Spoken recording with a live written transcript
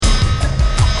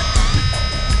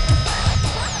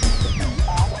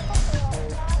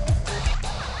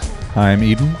I'm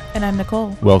Eden. And I'm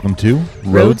Nicole. Welcome to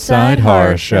Roadside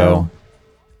Horror Show.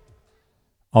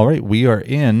 All right, we are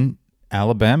in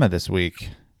Alabama this week.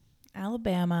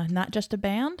 Alabama, not just a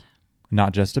band,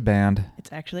 Not just a band.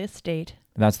 it's actually a state.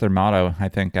 That's their motto, I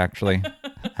think, actually.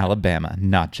 Alabama,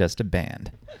 not just a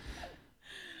band.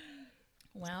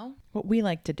 Well, what we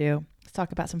like to do is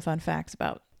talk about some fun facts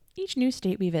about each new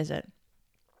state we visit.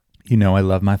 You know I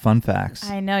love my fun facts.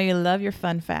 I know you love your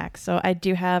fun facts, so I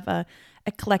do have a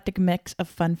eclectic mix of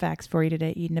fun facts for you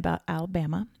today, Eden, about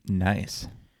Alabama. Nice.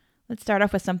 Let's start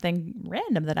off with something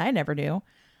random that I never knew.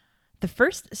 The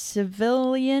first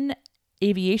civilian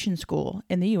aviation school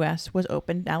in the U.S. was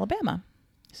opened in Alabama.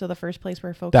 So the first place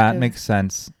where folks That makes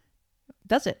sense.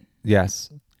 Does it?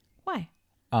 Yes. Why?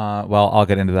 Well, I'll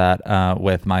get into that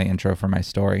with my intro for my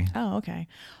story. Oh, okay.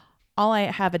 All I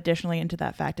have additionally into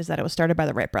that fact is that it was started by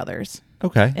the Wright brothers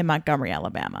Okay. in Montgomery,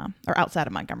 Alabama, or outside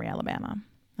of Montgomery, Alabama.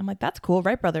 I'm like, that's cool.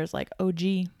 Wright brothers, like OG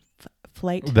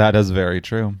flight. That is very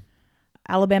true.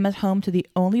 Alabama is home to the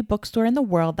only bookstore in the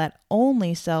world that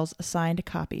only sells signed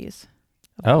copies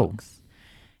of books.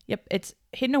 Yep, it's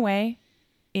hidden away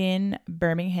in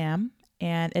Birmingham,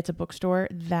 and it's a bookstore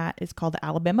that is called the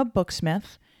Alabama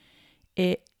Booksmith.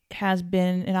 It has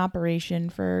been in operation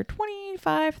for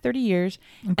 25, 30 years,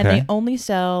 and they only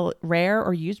sell rare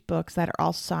or used books that are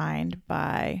all signed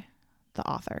by the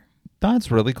author.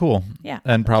 That's really cool. Yeah.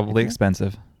 And probably cool.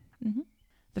 expensive. Mm-hmm.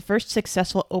 The first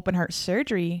successful open heart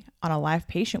surgery on a live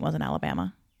patient was in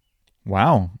Alabama.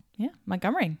 Wow. Yeah,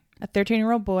 Montgomery. A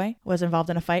 13-year-old boy was involved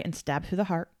in a fight and stabbed through the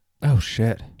heart, Oh,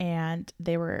 shit. and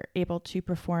they were able to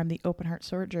perform the open heart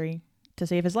surgery to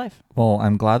save his life. Well,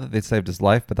 I'm glad that they saved his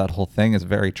life, but that whole thing is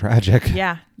very tragic.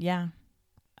 Yeah.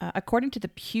 According to the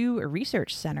Pew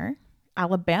Research Center,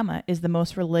 Alabama is the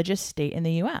most religious state in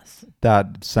the U.S.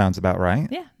 That sounds about right.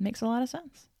 Yeah, makes a lot of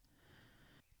sense.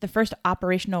 The first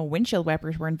operational windshield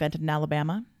wipers were invented in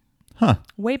Alabama Huh.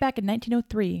 way back in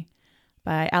 1903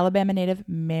 by Alabama native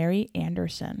Mary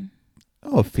Anderson.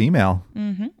 Oh, a female.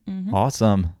 Mm-hmm.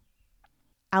 Awesome.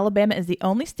 Alabama is the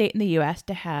only state in the U.S.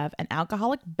 to have an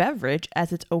alcoholic beverage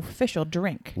as its official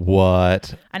drink.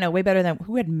 What? I know, way better than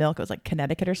who had milk. It was like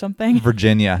Connecticut or something.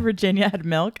 Virginia. Virginia had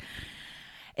milk.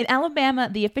 In Alabama,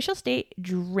 the official state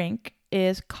drink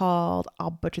is called,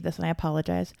 I'll butcher this and I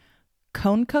apologize,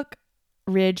 Conecuh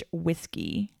Ridge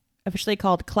Whiskey, officially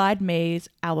called Clyde Mays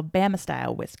Alabama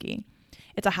Style Whiskey.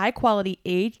 It's a high-quality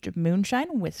aged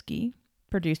moonshine whiskey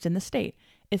produced in the state.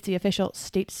 It's the official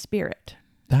state spirit.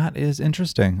 That is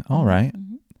interesting. All right.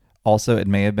 Mm-hmm. Also, it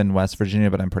may have been West Virginia,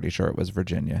 but I'm pretty sure it was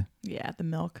Virginia. Yeah, the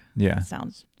milk. Yeah.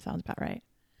 Sounds about right.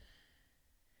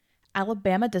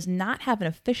 Alabama does not have an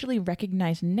officially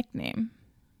recognized nickname.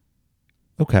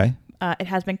 Okay. It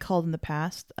has been called in the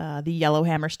past the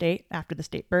Yellowhammer State, after the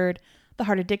state bird, the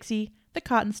Heart of Dixie, the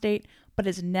Cotton State, but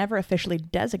it's never officially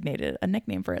designated a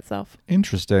nickname for itself.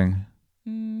 Interesting.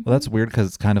 Mm-hmm. Well, that's weird because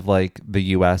it's kind of like the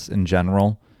U.S. in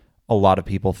general. A lot of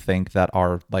people think that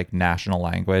our like national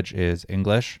language is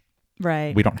English.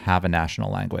 Right. We don't have a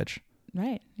national language.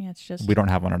 Right. Yeah, it's just... We don't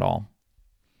have one at all.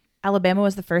 Alabama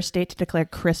was the first state to declare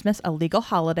Christmas a legal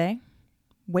holiday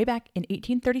way back in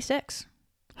 1836.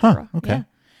 Huh. Okay.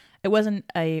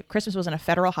 Yeah. Christmas wasn't a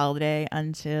federal holiday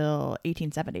until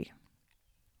 1870.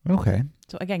 Okay.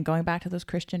 So again, going back to those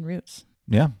Christian roots.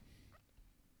 Yeah.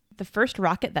 The first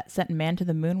rocket that sent man to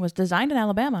the moon was designed in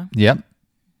Alabama. Yep.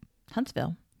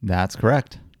 Huntsville. That's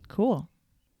correct. Cool.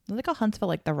 Do they call Huntsville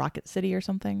like the Rocket City or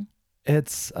something?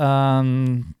 It's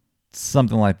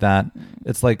something like that.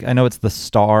 It's like, I know it's the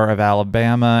Star of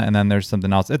Alabama, and then there's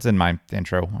something else. It's in my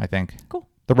intro, I think. Cool.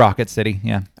 The Rocket City,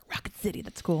 yeah. Rocket City,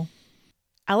 that's cool.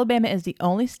 Alabama is the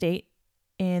only state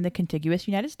in the contiguous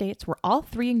United States where all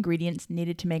three ingredients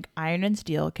needed to make iron and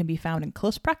steel can be found in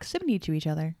close proximity to each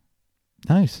other.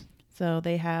 Nice. So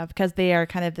they have, because they are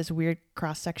kind of this weird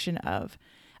cross-section of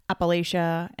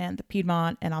Appalachia and the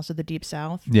Piedmont and also the Deep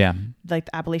South. Yeah. Like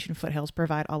the Appalachian foothills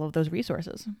provide all of those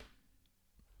resources.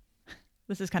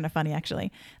 This is kind of funny, actually.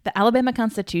 The Alabama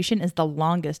Constitution is the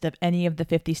longest of any of the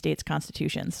 50 states'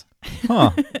 constitutions.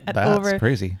 Huh. At That's over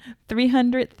crazy.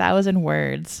 300,000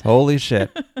 words. Holy shit.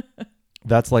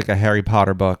 That's like a Harry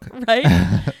Potter book. Right?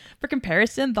 For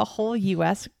comparison, the whole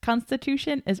U.S.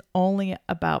 Constitution is only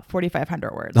about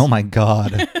 4,500 words. Oh my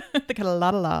God. They got a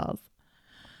lot of laws.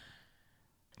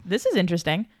 This is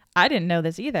interesting. I didn't know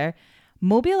this either.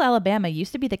 Mobile, Alabama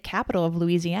used to be the capital of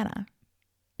Louisiana.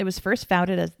 It was first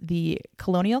founded as the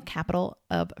colonial capital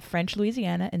of French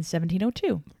Louisiana in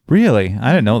 1702. Really?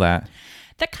 I didn't know that.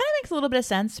 That kind of makes a little bit of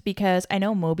sense because I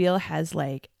know Mobile has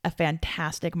like a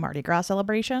fantastic Mardi Gras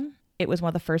celebration. It was one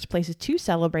of the first places to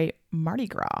celebrate Mardi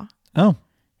Gras. Oh.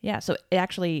 Yeah, so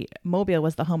Mobile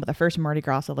was the home of the first Mardi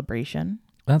Gras celebration.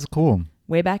 That's cool.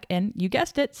 Way back in, you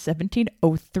guessed it,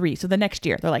 1703. So the next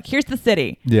year, they're like, here's the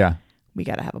city. Yeah. We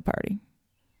got to have a party.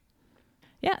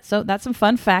 Yeah, so that's some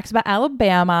fun facts about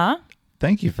Alabama.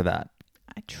 Thank you for that.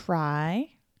 I try.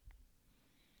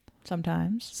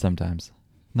 Sometimes. Sometimes.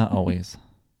 Not always.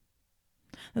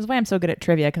 This is why I'm so good at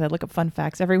trivia, because I look up fun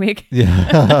facts every week.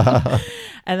 Yeah.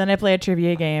 And then I play a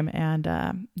trivia game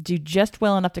and do just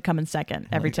well enough to come in second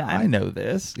every time. I know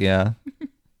this. Yeah.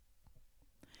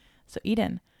 So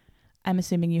Eden, I'm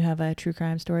assuming you have a true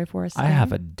crime story for us today? I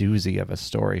have a doozy of a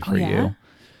story for yeah? you.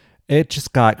 It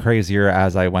just got crazier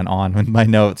as I went on with my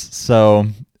notes. So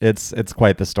it's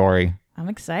quite the story. I'm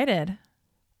excited.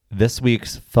 This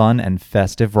week's fun and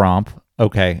festive romp.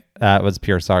 Okay, that was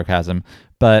pure sarcasm.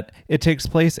 But it takes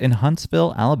place in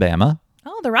Huntsville, Alabama.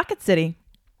 Oh, the Rocket City.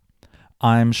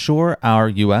 I'm sure our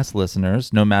U.S.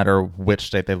 listeners, no matter which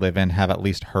state they live in, have at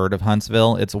least heard of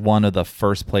Huntsville. It's one of the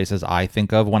first places I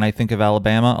think of when I think of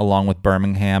Alabama, along with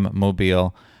Birmingham,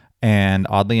 Mobile, and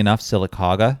oddly enough,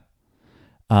 Sylacauga.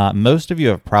 Most of you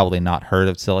have probably not heard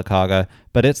of Sylacauga,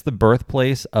 but it's the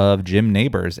birthplace of Jim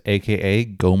Nabors, a.k.a.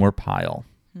 Gomer Pyle.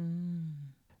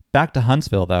 Back to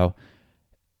Huntsville, though.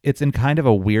 It's in kind of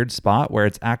a weird spot where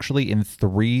it's actually in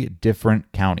 3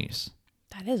 different counties.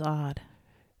 That is odd.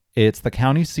 It's the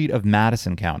county seat of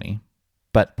Madison County,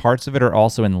 but parts of it are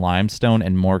also in Limestone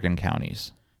and Morgan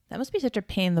counties. That must be such a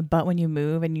pain in the butt when you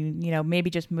move and you maybe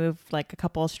just move like a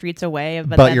couple of streets away.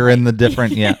 But then, you're in the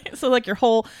different, yeah. So like you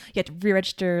have to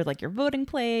re-register like your voting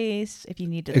place. If you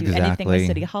need to do anything with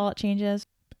City Hall, it changes.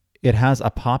 It has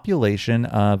a population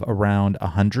of around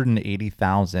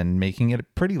 180,000, making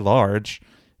it pretty large.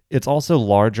 It's also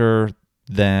larger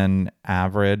than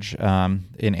average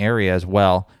in area as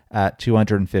well, at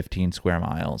 215 square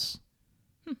miles.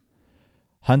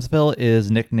 Huntsville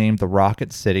is nicknamed the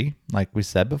Rocket City, like we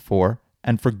said before,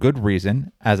 and for good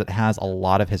reason, as it has a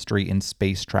lot of history in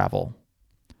space travel.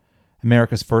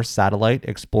 America's first satellite,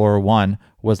 Explorer 1,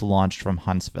 was launched from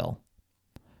Huntsville.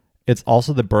 It's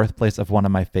also the birthplace of one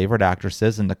of my favorite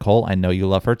actresses, and Nicole, I know you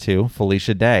love her too,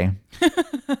 Felicia Day.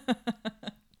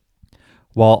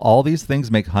 While all these things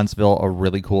make Huntsville a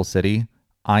really cool city,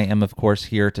 I am, of course,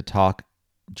 here to talk,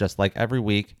 just like every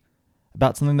week,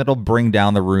 about something that'll bring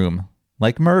down the room,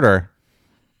 like murder.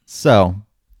 So,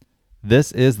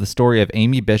 this is the story of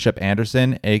Amy Bishop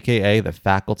Anderson, a.k.a. the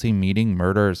Faculty Meeting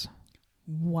Murders.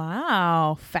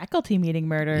 Wow. Faculty Meeting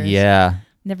Murders. Yeah.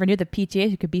 Never knew the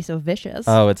PTA could be so vicious.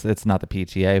 Oh, it's not the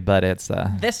PTA, but it's...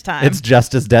 this time. It's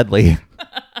just as deadly.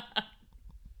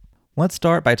 Let's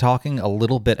start by talking a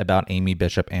little bit about Amy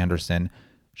Bishop Anderson.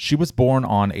 She was born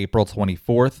on April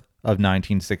 24th of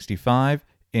 1965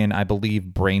 in, I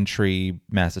believe, Braintree,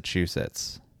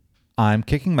 Massachusetts. I'm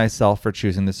kicking myself for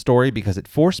choosing this story because it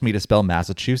forced me to spell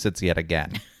Massachusetts yet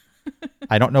again.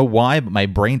 I don't know why, but my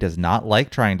brain does not like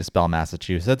trying to spell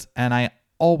Massachusetts, and I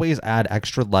always add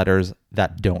extra letters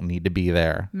that don't need to be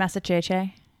there.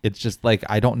 Massachusetts. It's just like,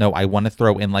 I don't know. I want to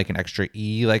throw in like an extra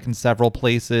E like in several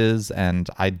places, and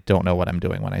I don't know what I'm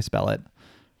doing when I spell it.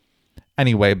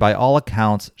 Anyway, by all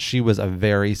accounts, she was a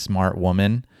very smart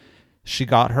woman. She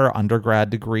got her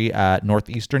undergrad degree at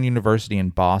Northeastern University in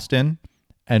Boston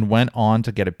and went on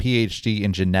to get a PhD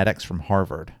in genetics from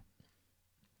Harvard.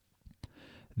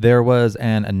 There was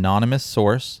an anonymous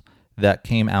source that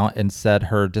came out and said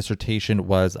her dissertation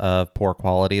was of poor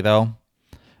quality, though,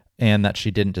 and that she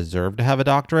didn't deserve to have a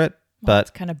doctorate. Well, but that's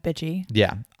kind of bitchy.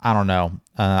 Yeah, I don't know.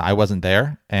 I wasn't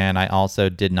there, and I also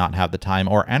did not have the time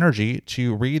or energy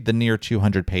to read the near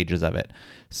 200 pages of it.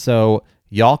 So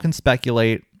y'all can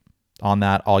speculate on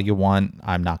that all you want.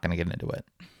 I'm not going to get into it.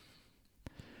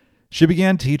 She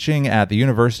began teaching at the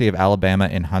University of Alabama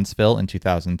in Huntsville in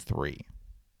 2003.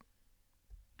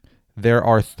 There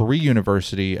are 3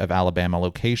 University of Alabama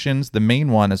locations. The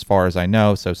main one, as far as I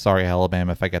know, so sorry,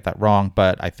 Alabama, if I get that wrong,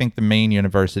 but I think the main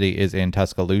university is in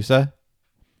Tuscaloosa.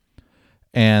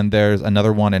 And there's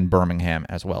another one in Birmingham,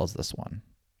 as well as this one.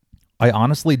 I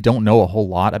honestly don't know a whole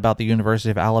lot about the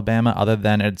University of Alabama, other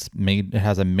than it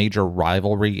has a major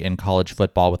rivalry in college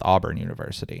football with Auburn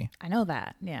University. I know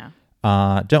that, yeah.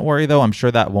 Don't worry, though. I'm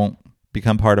sure that won't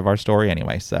become part of our story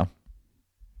anyway, so...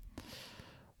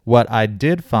 What I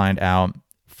did find out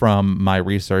from my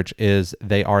research is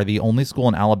they are the only school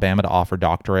in Alabama to offer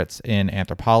doctorates in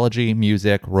anthropology,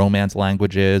 music, Romance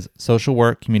languages, social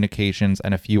work, communications,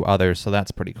 and a few others, so that's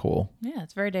pretty cool. Yeah,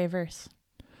 it's very diverse.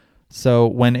 So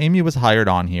when Amy was hired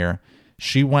on here,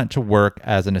 she went to work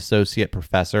as an associate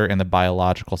professor in the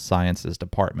biological sciences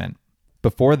department.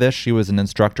 Before this, she was an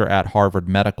instructor at Harvard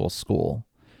Medical School.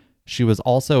 She was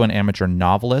also an amateur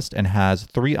novelist and has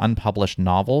 3 unpublished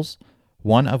novels,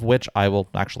 two of which I will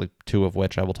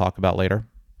talk about later.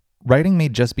 Writing may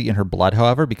just be in her blood,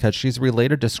 however, because she's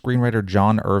related to screenwriter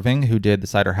John Irving, who did The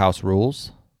Cider House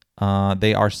Rules.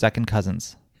 They are second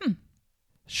cousins.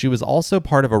 She was also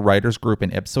part of a writers group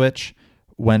in Ipswich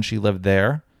when she lived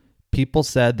there. People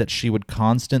said that she would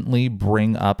constantly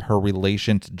bring up her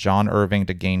relation to John Irving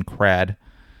to gain cred.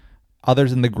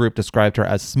 Others in the group described her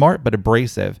as smart but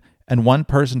abrasive, and one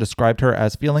person described her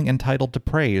as feeling entitled to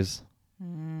praise.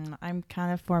 I'm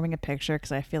kind of forming a picture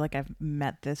because I feel like I've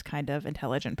met this kind of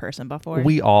intelligent person before.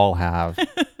 We all have.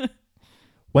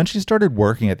 When she started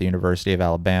working at the University of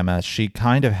Alabama, she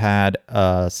kind of had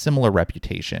a similar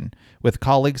reputation, with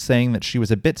colleagues saying that she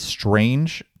was a bit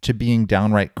strange to being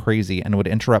downright crazy and would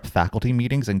interrupt faculty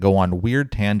meetings and go on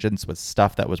weird tangents with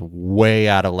stuff that was way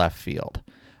out of left field.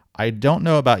 I don't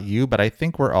know about you, but I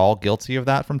think we're all guilty of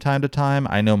that from time to time.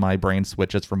 I know my brain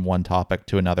switches from one topic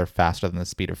to another faster than the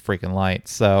speed of freaking light,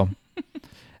 so...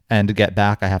 And to get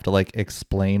back, I have to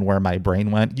explain where my brain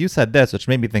went. You said this, which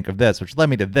made me think of this, which led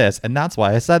me to this. And that's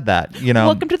why I said that,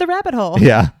 Welcome to the rabbit hole.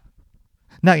 Yeah.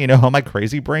 Now you know how my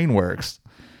crazy brain works.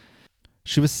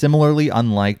 She was similarly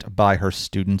unliked by her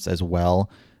students as well.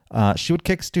 She would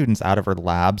kick students out of her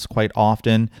labs quite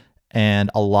often. And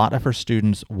a lot of her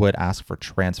students would ask for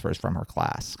transfers from her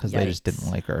class because they just didn't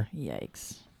like her.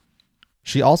 Yikes.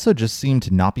 She also just seemed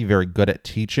to not be very good at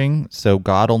teaching, so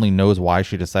God only knows why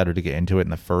she decided to get into it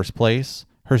in the first place.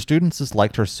 Her students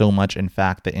disliked her so much, in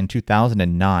fact, that in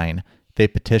 2009, they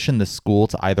petitioned the school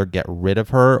to either get rid of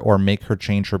her or make her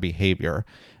change her behavior.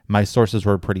 My sources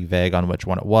were pretty vague on which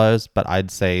one it was, but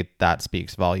I'd say that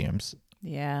speaks volumes.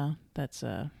 Yeah, that's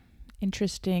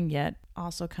interesting, yet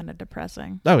also kind of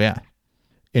depressing. Oh, yeah.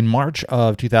 In March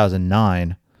of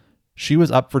 2009, she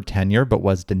was up for tenure but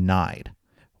was denied,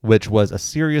 which was a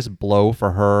serious blow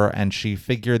for her, and she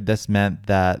figured this meant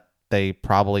that they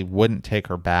probably wouldn't take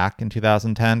her back in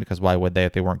 2010, because why would they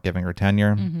if they weren't giving her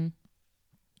tenure? Mm-hmm.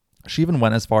 She even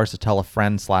went as far as to tell a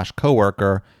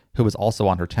friend/coworker who was also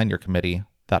on her tenure committee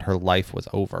that her life was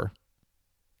over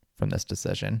from this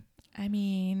decision. I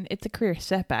mean, it's a career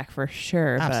setback for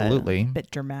sure. Absolutely. But a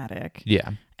bit dramatic. Yeah.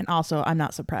 And also, I'm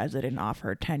not surprised they didn't offer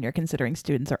her tenure, considering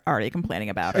students are already complaining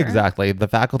about her. Exactly. The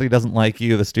faculty doesn't like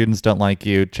you. The students don't like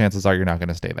you. Chances are you're not going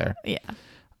to stay there. Yeah.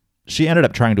 She ended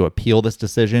up trying to appeal this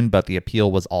decision, but the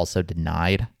appeal was also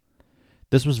denied.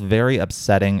 This was very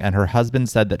upsetting, and her husband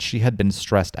said that she had been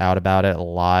stressed out about it a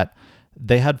lot.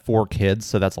 They had 4 kids,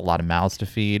 so that's a lot of mouths to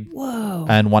feed. Whoa.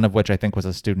 And one of which I think was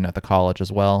a student at the college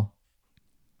as well.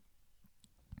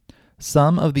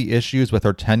 Some of the issues with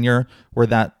her tenure were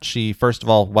that she, first of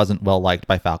all, wasn't well liked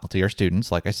by faculty or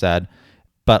students, like I said,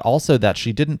 but also that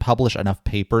she didn't publish enough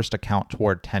papers to count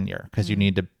toward tenure, because you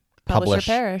need to publish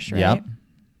or perish, right? Yep,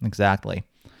 exactly.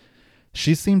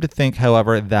 She seemed to think,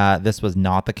 however, that this was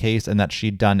not the case and that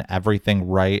she'd done everything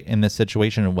right in this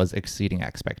situation and was exceeding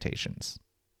expectations.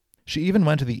 She even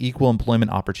went to the Equal Employment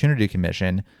Opportunity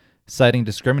Commission, citing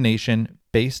discrimination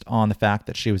based on the fact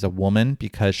that she was a woman,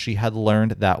 because she had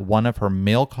learned that one of her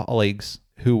male colleagues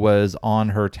who was on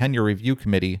her tenure review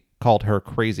committee called her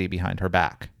crazy behind her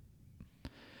back.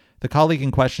 The colleague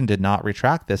in question did not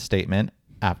retract this statement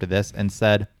after this and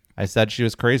said, "I said she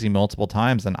was crazy multiple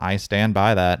times and I stand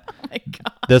by that. Oh my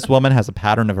God. This woman has a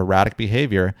pattern of erratic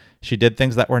behavior. She did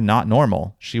things that were not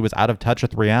normal. She was out of touch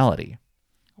with reality."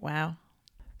 Wow.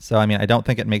 So, I mean, I don't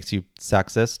think it makes you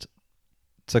sexist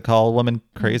to call a woman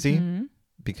crazy,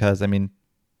 because, I mean,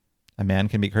 a man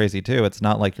can be crazy too. It's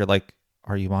not like you're like,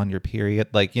 "Are you on your period?"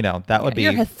 That would be...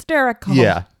 You're hysterical.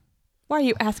 Yeah. Why are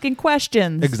you asking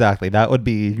questions? Exactly. That would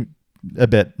be a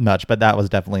bit much, but that was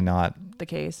definitely not the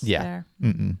case there.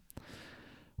 Mm-mm.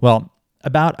 Well,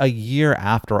 about a year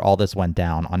after all this went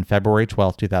down, on February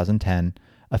 12, 2010,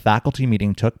 a faculty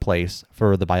meeting took place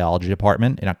for the biology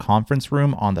department in a conference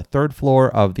room on the 3rd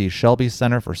floor of the Shelby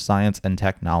Center for Science and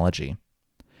Technology.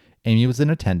 Amy was in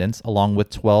attendance along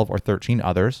with 12 or 13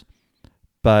 others,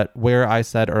 but where I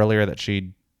said earlier that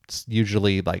she'd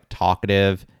usually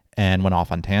talkative and went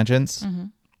off on tangents,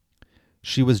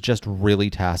 she was just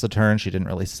really taciturn. She didn't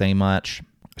really say much.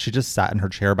 She just sat in her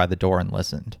chair by the door and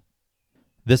listened.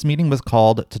 This meeting was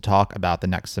called to talk about the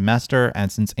next semester,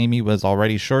 and since Amy was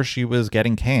already sure she was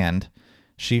getting canned,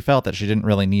 she felt that she didn't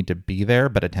really need to be there,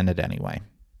 but attended anyway.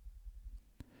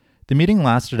 The meeting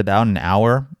lasted about an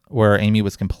hour, where Amy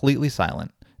was completely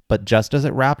silent, but just as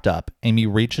it wrapped up, Amy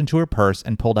reached into her purse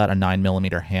and pulled out a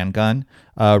 9mm handgun,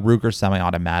 a Ruger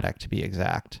semi-automatic to be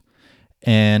exact,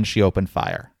 and she opened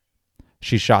fire.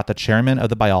 She shot the chairman of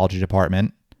the biology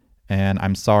department, And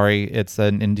I'm sorry, it's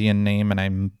an Indian name and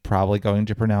I'm probably going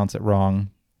to pronounce it wrong.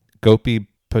 Gopi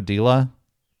Padilla?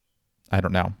 I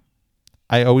don't know.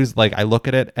 I look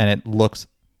at it and it looks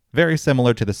very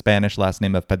similar to the Spanish last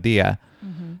name of Padilla.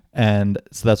 Mm-hmm. And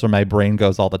so that's where my brain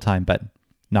goes all the time, but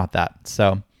not that.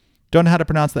 So don't know how to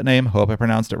pronounce that name. Hope I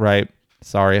pronounced it right.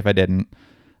 Sorry if I didn't.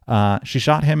 She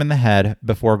shot him in the head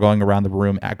before going around the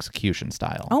room execution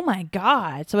style. Oh my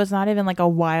God. So it's not even like a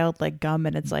wild like gun,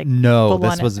 and it's like no,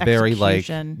 this was very like,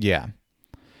 yeah.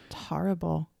 It's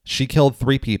horrible. She killed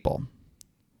 3 people.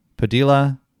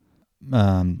 Padilla,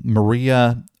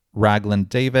 Maria Ragland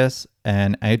Davis,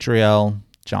 and Adrielle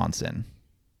Johnson.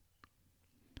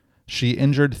 She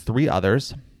injured 3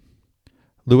 others.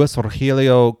 Luis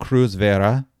Rogelio Cruz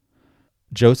Vera,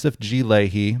 Joseph G.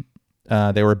 Leahy.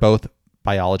 They were both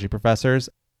biology professors.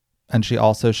 And she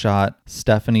also shot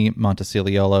Stephanie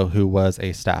Monteciliolo, who was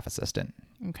a staff assistant.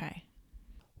 Okay.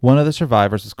 One of the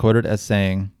survivors was quoted as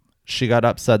saying, "She got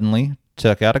up suddenly,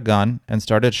 took out a gun, and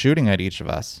started shooting at each of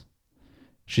us.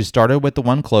 She started with the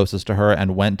one closest to her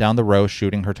and went down the row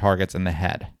shooting her targets in the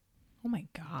head." Oh my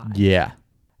God. Yeah.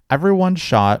 Everyone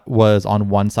shot was on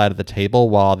one side of the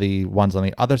table while the ones on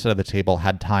the other side of the table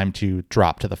had time to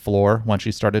drop to the floor when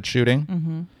she started shooting.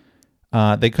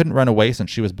 Mm-hmm. They couldn't run away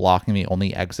since she was blocking the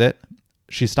only exit.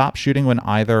 She stopped shooting when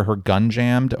either her gun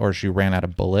jammed or she ran out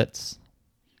of bullets.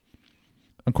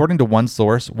 According to one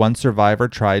source, one survivor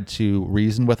tried to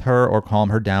reason with her or calm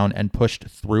her down and pushed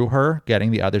through her,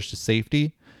 getting the others to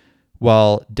safety,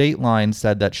 while Dateline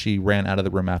said that she ran out of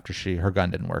the room after her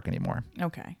gun didn't work anymore.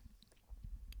 Okay.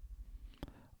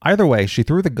 Either way, she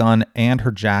threw the gun and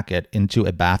her jacket into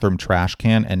a bathroom trash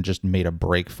can and just made a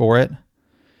break for it.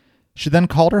 She then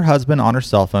called her husband on her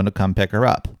cell phone to come pick her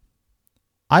up.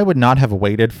 I would not have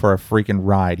waited for a freaking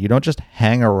ride. You don't just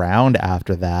hang around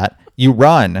after that. You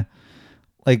run.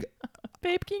 Like,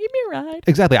 babe, can you give me a ride?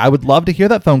 Exactly. I would love to hear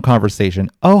that phone conversation.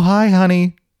 "Oh, hi,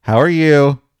 honey. How are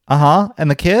you? Uh-huh.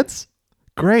 And the kids?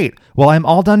 Great. Well, I'm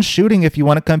all done shooting if you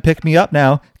want to come pick me up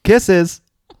now. Kisses."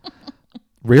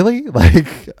 Really?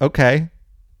 Like, okay.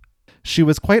 She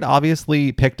was quite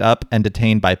obviously picked up and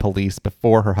detained by police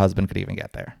before her husband could even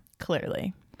get there.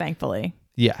 Clearly. Thankfully.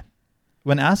 Yeah.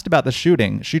 When asked about the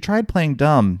shooting, she tried playing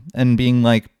dumb and being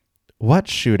like, "What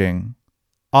shooting?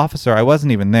 Officer, I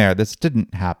wasn't even there. This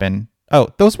didn't happen. Oh,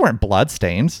 those weren't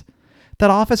bloodstains. That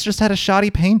office just had a shoddy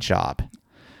paint job."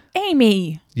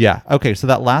 Amy. Yeah. Okay. So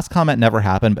that last comment never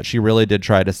happened, but she really did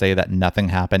try to say that nothing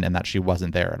happened and that she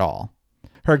wasn't there at all.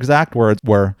 Her exact words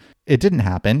were, "It didn't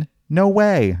happen. No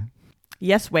way."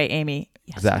 Yes way, Amy.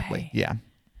 Yes exactly. Way. Yeah.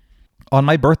 On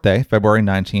my birthday, February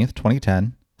 19th,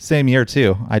 2010, same year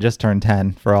too. I just turned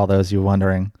 10 for all those you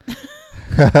wondering.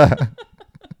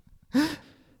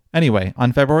 Anyway,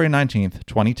 on February 19th,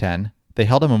 2010, they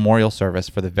held a memorial service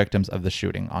for the victims of the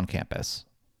shooting on campus.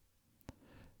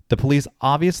 The police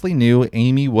obviously knew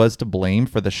Amy was to blame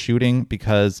for the shooting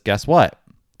because guess what?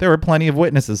 There were plenty of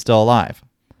witnesses still alive.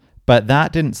 But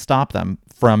that didn't stop them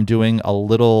from doing a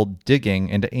little digging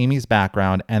into Amy's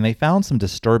background, and they found some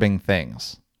disturbing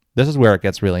things. This is where it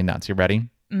gets really nuts. You ready?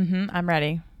 Mm-hmm. I'm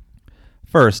ready.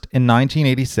 First, in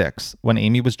 1986, when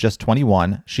Amy was just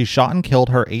 21, she shot and killed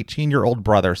her 18-year-old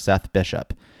brother, Seth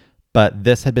Bishop. But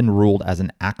this had been ruled as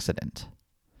an accident.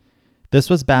 This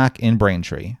was back in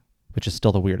Braintree, which is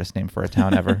still the weirdest name for a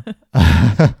town ever.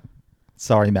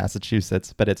 Sorry,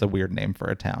 Massachusetts, but it's a weird name for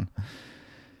a town.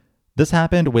 This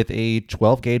happened with a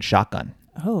 12-gauge shotgun.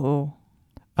 Oh.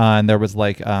 And there was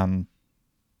like, I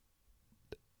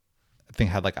think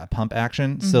it had like a pump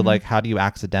action. Mm-hmm. So like, how do you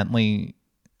accidentally...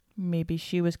 Maybe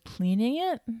she was cleaning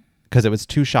it? Because it was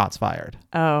 2 shots fired.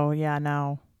 Oh, yeah,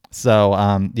 no.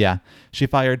 So, yeah, she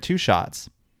fired 2 shots.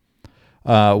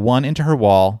 One into her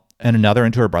wall and another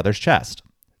into her brother's chest.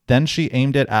 Then she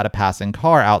aimed it at a passing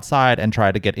car outside and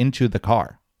tried to get into the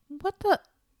car. What the...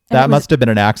 That must have been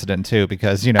an accident too,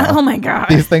 because, you know, oh my God,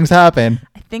 these things happen.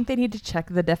 I think they need to check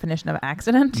the definition of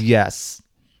accident. Yes.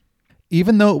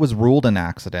 Even though it was ruled an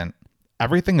accident,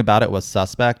 everything about it was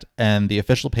suspect, and the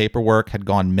official paperwork had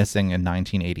gone missing in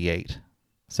 1988.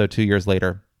 So 2 years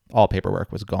later, all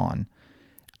paperwork was gone.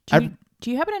 Do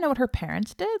you happen to know what her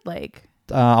parents did? Like,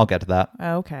 I'll get to that.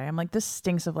 Okay. I'm like, this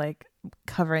stinks of like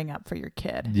covering up for your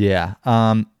kid. Yeah.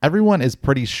 Everyone is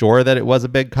pretty sure that it was a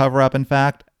big cover up, in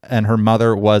fact. And her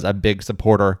mother was a big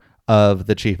supporter of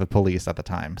the chief of police at the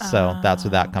time. So that's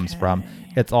where that comes from.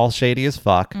 It's all shady as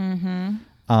fuck.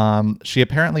 Mm-hmm. She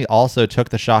apparently also took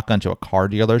the shotgun to a car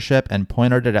dealership and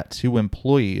pointed it at 2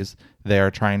 employees there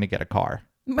trying to get a car.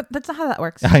 But that's not how that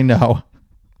works. I know.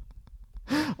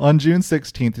 On June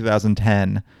 16,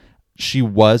 2010, she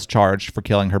was charged for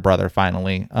killing her brother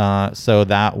finally. So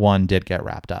that one did get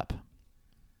wrapped up.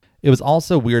 It was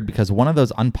also weird because one of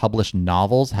those unpublished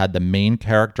novels had the main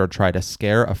character try to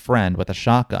scare a friend with a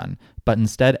shotgun, but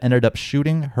instead ended up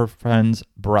shooting her friend's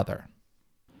brother.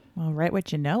 Well, write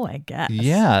what you know, I guess.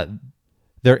 Yeah.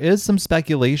 There is some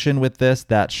speculation with this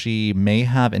that she may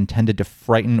have intended to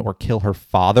frighten or kill her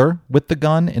father with the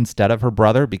gun instead of her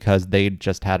brother because they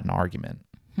just had an argument.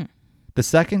 The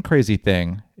second crazy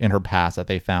thing in her past that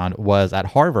they found was at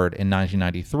Harvard in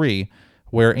 1993,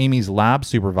 where Amy's lab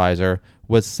supervisor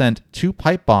was sent 2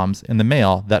 pipe bombs in the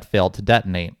mail that failed to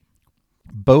detonate.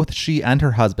 Both she and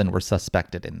her husband were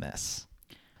suspected in this.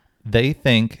 They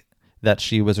think that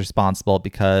she was responsible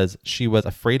because she was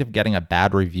afraid of getting a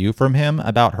bad review from him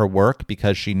about her work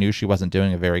because she knew she wasn't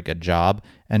doing a very good job,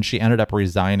 and she ended up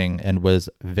resigning and was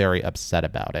very upset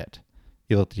about it.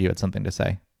 He looked at you, had something to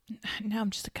say. No, I'm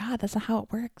just like, God, that's not how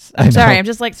it works. I'm sorry. I'm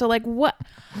just like, so like what?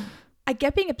 I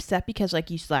get being upset because like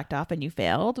you slacked off and you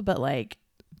failed, but like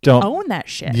don't own that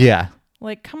shit. Yeah.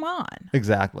 Like, come on.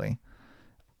 Exactly.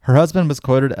 Her husband was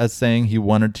quoted as saying he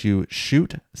wanted to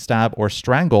shoot, stab, or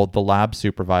strangle the lab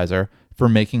supervisor for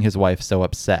making his wife so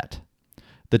upset.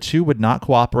 The two would not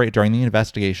cooperate during the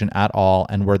investigation at all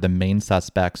and were the main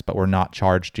suspects, but were not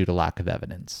charged due to lack of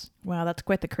evidence. Wow, that's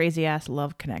quite the crazy ass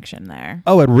love connection there.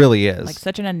 Oh, it really is. Like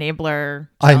such an enabler.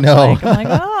 I know. Like. I'm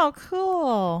like, oh,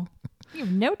 cool. You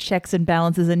have no checks and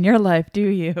balances in your life, do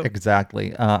you?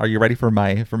 Exactly. Are you ready for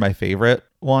my favorite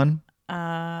one?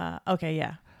 Okay,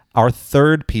 yeah. Our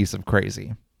third piece of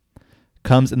crazy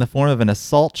comes in the form of an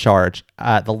assault charge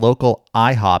at the local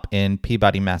IHOP in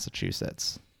Peabody,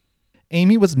 Massachusetts.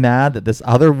 Amy was mad that this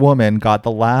other woman got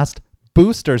the last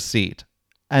booster seat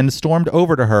and stormed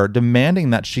over to her,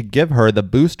 demanding that she give her the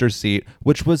booster seat,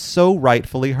 which was so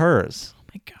rightfully hers. Oh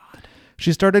my God.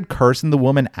 She started cursing the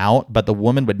woman out, but the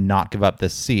woman would not give up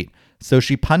this seat. So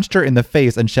she punched her in the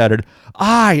face and shouted,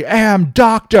 "I am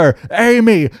Dr.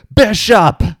 Amy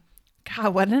Bishop."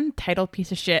 God, what an entitled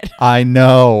piece of shit. I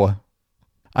know.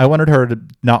 I wanted her to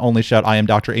not only shout, "I am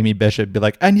Dr. Amy Bishop," be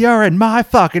like, "And you're in my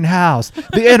fucking house,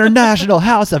 the International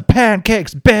House of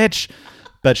Pancakes, bitch."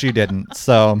 But she didn't.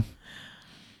 So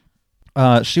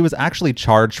she was actually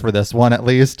charged for this one at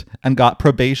least and got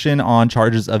probation on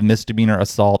charges of misdemeanor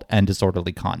assault and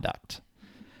disorderly conduct.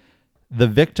 The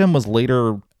victim was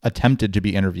later attempted to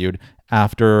be interviewed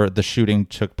after the shooting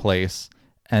took place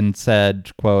and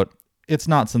said, quote, "It's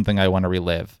not something I want to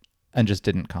relive," and just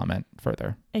didn't comment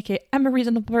further. Okay, I'm a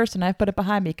reasonable person. I put it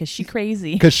behind me because she's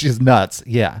crazy. Because she's nuts,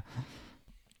 yeah.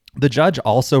 The judge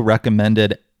also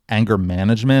recommended anger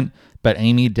management, but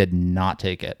Amy did not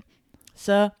take it.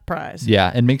 Surprise.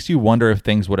 Yeah, it makes you wonder if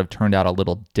things would have turned out a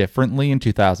little differently in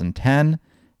 2010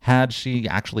 had she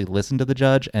actually listened to the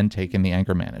judge and taken the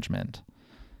anger management.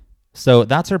 So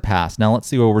that's her past. Now let's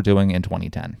see what we're doing in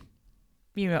 2010.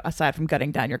 You know, aside from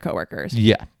gutting down your coworkers.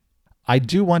 Yeah. I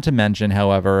do want to mention,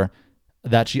 however,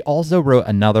 that she also wrote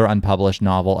another unpublished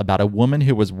novel about a woman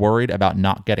who was worried about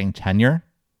not getting tenure.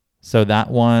 So that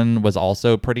one was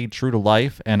also pretty true to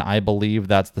life, and I believe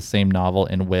that's the same novel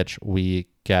in which we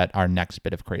get our next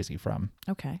bit of crazy from.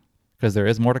 Okay. Because there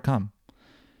is more to come.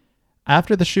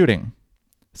 After the shooting,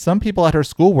 some people at her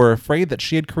school were afraid that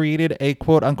she had created a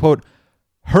quote-unquote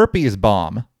herpes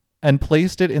bomb and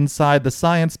placed it inside the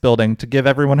science building to give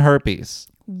everyone herpes.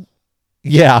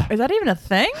 Yeah. Is that even a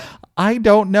thing? I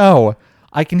don't know.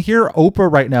 I can hear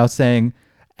Oprah right now saying,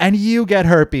 "And you get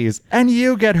herpes, and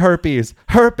you get herpes,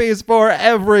 herpes for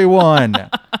everyone."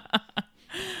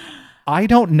 I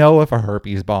don't know if a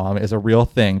herpes bomb is a real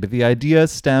thing, but the idea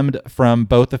stemmed from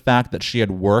both the fact that she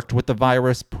had worked with the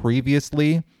virus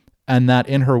previously and that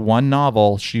in her one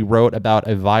novel, she wrote about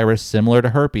a virus similar to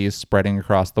herpes spreading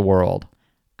across the world.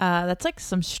 That's like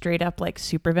some straight up like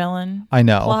supervillain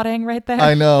plotting right there.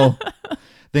 I know.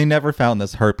 They never found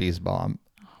this herpes bomb.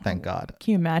 Thank God.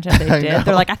 Can you imagine if they did?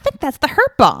 They're like, I think that's the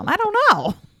herp bomb. I don't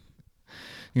know.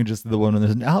 You're just the one when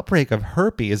there's an outbreak of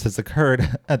herpes has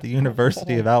occurred at the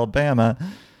University of Alabama.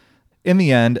 In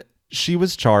the end, she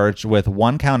was charged with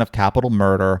 1 count of capital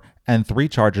murder and 3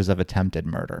 charges of attempted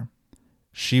murder.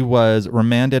 She was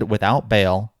remanded without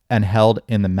bail and held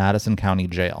in the Madison County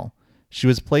Jail. She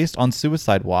was placed on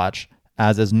suicide watch,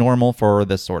 as is normal for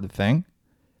this sort of thing.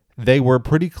 They were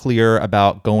pretty clear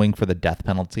about going for the death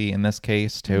penalty in this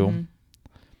case, too. Mm-hmm.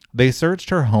 They searched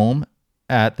her home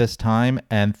at this time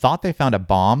and thought they found a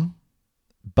bomb,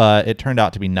 but it turned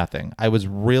out to be nothing. I was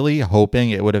really hoping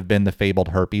it would have been the fabled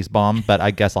herpes bomb, but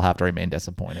I guess I'll have to remain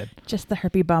disappointed. Just the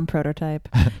herpes bomb prototype.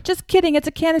 Just kidding, it's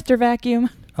a canister vacuum.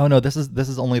 Oh no, this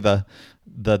is only the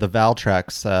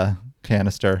Valtrex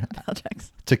canister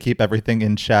Valtrex. to keep everything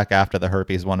in check after the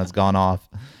herpes one has gone off.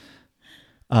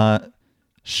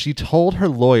 She told her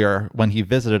lawyer when he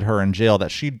visited her in jail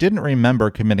that she didn't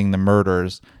remember committing the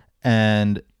murders,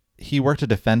 and he worked a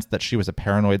defense that she was a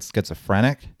paranoid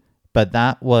schizophrenic, but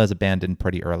that was abandoned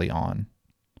pretty early on.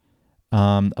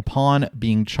 Upon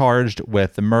being charged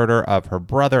with the murder of her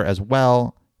brother as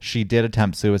well, she did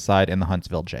attempt suicide in the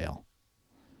Huntsville jail.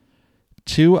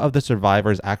 2 of the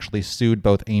survivors actually sued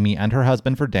both Amy and her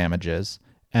husband for damages,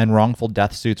 and wrongful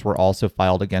death suits were also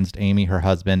filed against Amy, her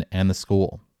husband, and the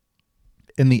school.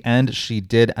 In the end, she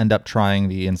did end up trying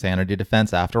the insanity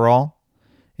defense after all.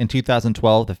 In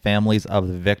 2012, the families of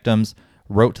the victims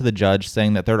wrote to the judge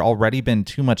saying that there had already been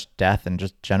too much death and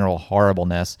just general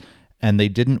horribleness, and they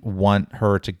didn't want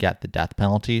her to get the death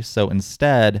penalty. So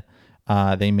instead,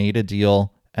 they made a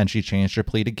deal, and she changed her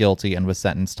plea to guilty and was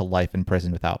sentenced to life in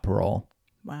prison without parole.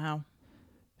 Wow.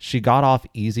 She got off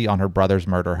easy on her brother's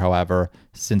murder, however,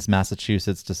 since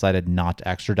Massachusetts decided not to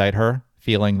extradite her,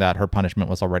 feeling that her punishment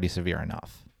was already severe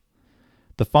enough.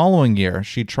 The following year,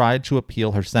 she tried to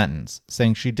appeal her sentence,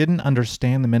 saying she didn't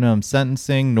understand the minimum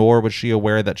sentencing, nor was she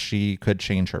aware that she could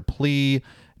change her plea,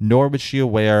 nor was she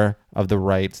aware of the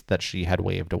rights that she had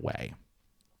waived away.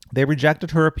 They rejected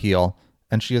her appeal,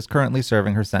 and she is currently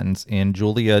serving her sentence in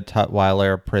Julia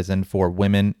Tutwiler Prison for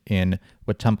Women in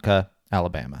Wetumpka,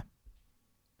 Alabama.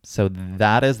 So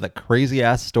that is the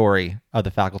crazy-ass story of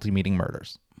the faculty meeting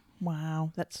murders.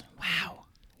 Wow. Wow.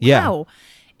 Yeah. Wow.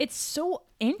 It's so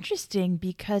interesting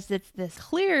because it's this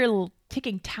clear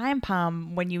ticking time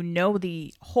bomb when you know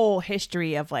the whole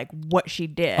history of like what she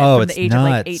did from the age of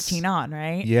like 18 on,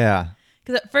 right? Yeah.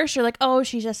 Because at first you're like, oh,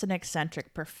 she's just an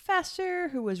eccentric professor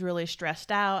who was really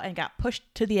stressed out and got pushed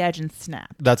to the edge and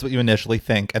snapped. That's what you initially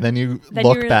think. And then you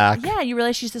look back. Yeah, you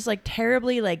realize she's this like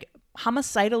terribly like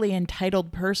homicidally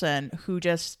entitled person who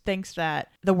just thinks that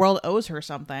the world owes her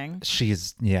something.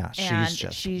 She's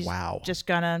just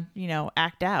gonna,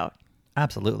 act out.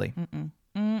 Absolutely.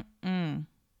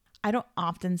 I don't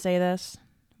often say this,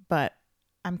 but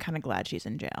I'm kind of glad she's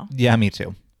in jail. Yeah, me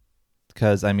too.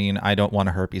 Because, I don't want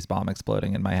a herpes bomb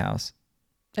exploding in my house.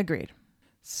 Agreed.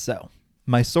 So,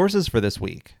 my sources for this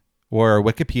week were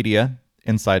Wikipedia,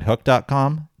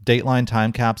 InsideHook.com, Dateline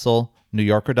Time Capsule,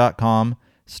 NewYorker.com,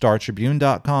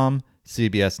 StarTribune.com,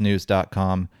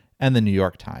 CBSNews.com, and the New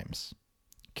York Times.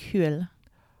 Cool.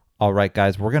 All right,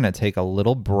 guys, we're going to take a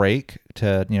little break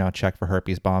to, check for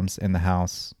herpes bombs in the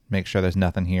house, make sure there's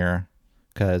nothing here,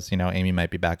 because, Amy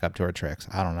might be back up to her tricks.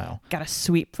 I don't know. Got to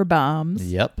sweep for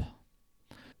bombs. Yep.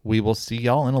 We will see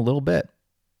y'all in a little bit.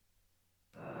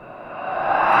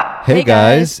 Hey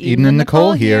guys, Eden and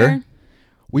Nicole here.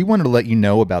 We wanted to let you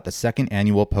know about the second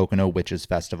annual Pocono Witches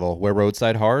Festival, where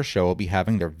Roadside Horror Show will be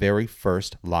having their very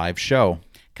first live show.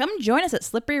 Come join us at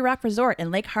Slippery Rock Resort in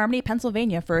Lake Harmony,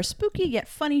 Pennsylvania for a spooky yet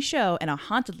funny show in a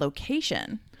haunted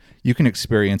location. You can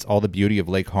experience all the beauty of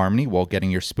Lake Harmony while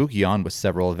getting your spooky on with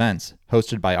several events,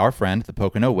 hosted by our friend, the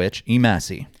Pocono Witch, E.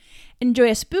 Massey. Enjoy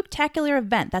a spooktacular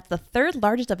event that's the 3rd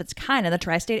largest of its kind in the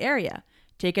tri-state area.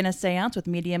 Take in a seance with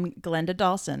medium Glenda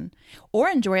Dawson, or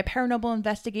enjoy a paranormal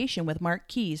investigation with Mark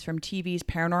Keys from TV's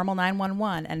Paranormal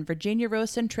 911 and Virginia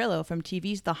Rose Centrillo from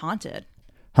TV's The Haunted.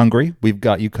 Hungry? We've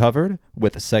got you covered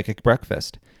with a psychic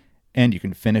breakfast. And you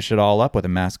can finish it all up with a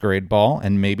masquerade ball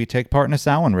and maybe take part in a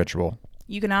Samhain ritual.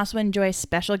 You can also enjoy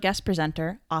special guest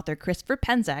presenter, author Christopher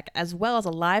Penczak, as well as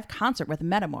a live concert with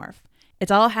Metamorph.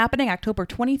 It's all happening October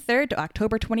 23rd to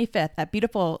October 25th at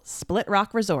beautiful Split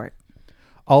Rock Resort.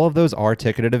 All of those are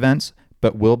ticketed events,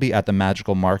 but will be at the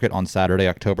Magical Market on Saturday,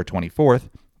 October 24th,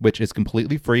 which is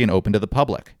completely free and open to the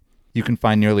public. You can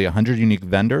find nearly 100 unique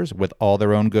vendors with all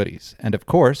their own goodies. And of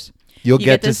course, you'll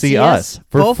get to see us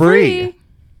for free.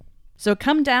 So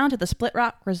come down to the Split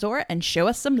Rock Resort and show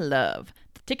us some love.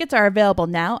 The tickets are available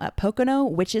now at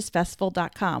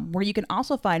PoconoWitchesFestival.com, where you can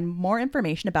also find more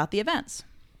information about the events.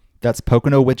 That's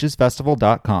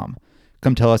PoconoWitchesFestival.com.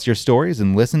 Come tell us your stories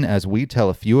and listen as we tell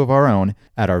a few of our own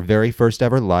at our very first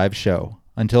ever live show.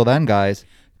 Until then, guys,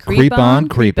 creep on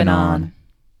creeping on.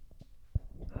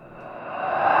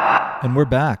 And we're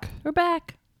back. We're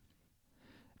back.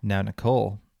 Now,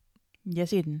 Nicole.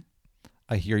 Yes, Eden.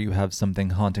 I hear you have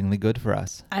something hauntingly good for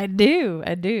us. I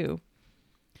do.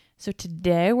 So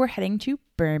today we're heading to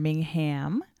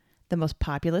Birmingham, the most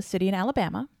populous city in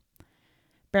Alabama.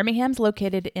 Birmingham's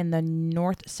located in the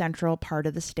north central part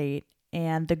of the state,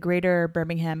 and the greater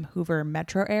Birmingham-Hoover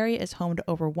metro area is home to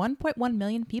over 1.1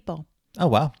 million people. Oh,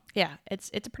 wow. Yeah, it's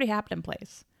a pretty happening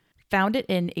place. Founded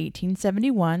in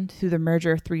 1871 through the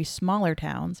merger of 3 smaller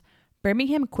towns,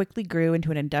 Birmingham quickly grew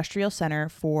into an industrial center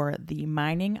for the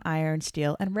mining, iron,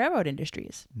 steel, and railroad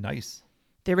industries. Nice.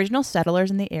 The original settlers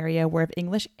in the area were of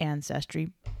English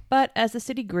ancestry, but as the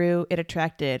city grew, it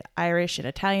attracted Irish and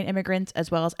Italian immigrants as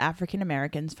well as African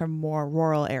Americans from more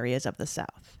rural areas of the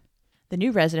South. The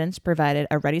new residents provided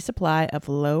a ready supply of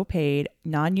low-paid,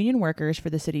 non-union workers for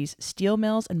the city's steel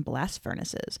mills and blast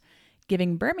furnaces,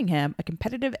 giving Birmingham a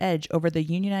competitive edge over the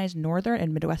unionized northern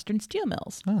and midwestern steel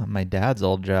mills. Oh, my dad's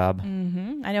old job.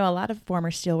 I know a lot of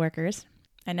former steel workers.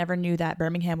 I never knew that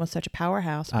Birmingham was such a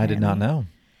powerhouse. Apparently. I did not know.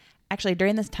 Actually,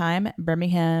 during this time,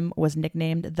 Birmingham was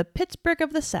nicknamed the Pittsburgh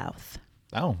of the South.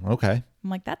 Oh, okay. I'm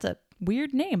like, that's a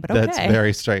weird name, but okay. That's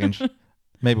very strange.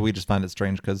 Maybe we just find it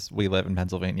strange because we live in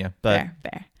Pennsylvania. But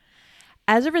Fair.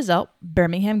 As a result,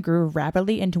 Birmingham grew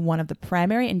rapidly into one of the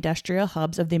primary industrial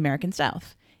hubs of the American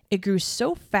South. It grew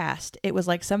so fast, it was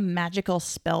like some magical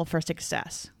spell for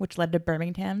success, which led to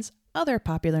Birmingham's other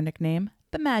popular nickname,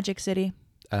 the Magic City.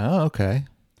 Oh, okay.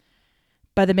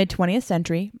 By the mid-20th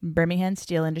century, Birmingham's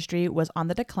steel industry was on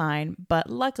the decline, but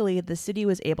luckily the city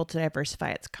was able to diversify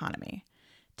its economy.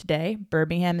 Today,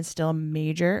 Birmingham is still a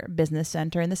major business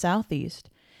center in the Southeast.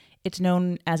 It's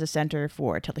known as a center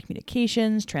for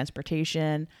telecommunications,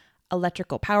 transportation,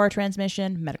 electrical power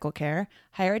transmission, medical care,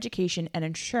 higher education, and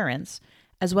insurance,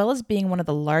 as well as being one of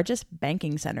the largest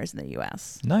banking centers in the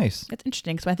U.S. Nice. It's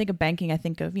interesting. So when I think of banking, I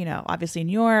think of, obviously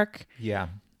New York, Yeah.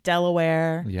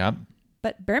 Delaware. Yep.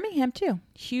 But Birmingham, too.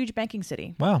 Huge banking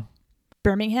city. Wow.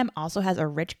 Birmingham also has a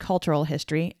rich cultural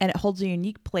history, and it holds a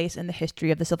unique place in the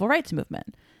history of the civil rights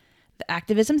movement. The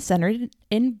activism centered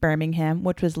in Birmingham,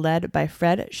 which was led by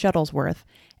Fred Shuttlesworth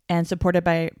and supported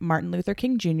by Martin Luther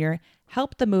King Jr.,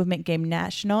 helped the movement gain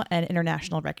national and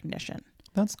international recognition.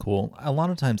 That's cool. A lot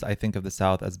of times I think of the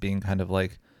South as being kind of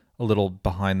like a little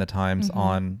behind the times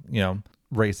on,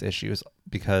 race issues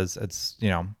because it's,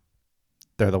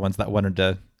 they're the ones that wanted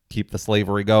to keep the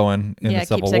slavery going in the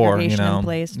Civil War, in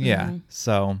place. Yeah.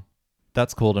 So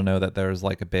that's cool to know that there's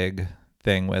like a big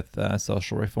thing with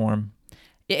social reform.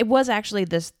 It was actually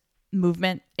this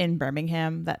movement in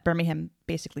Birmingham that Birmingham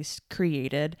basically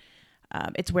created.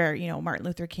 It's where, Martin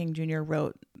Luther King Jr.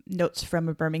 wrote Notes from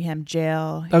a Birmingham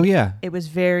Jail. Oh, yeah. It was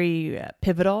very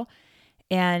pivotal.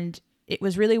 And it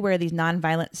was really where these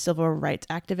nonviolent civil rights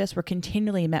activists were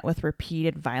continually met with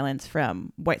repeated violence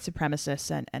from white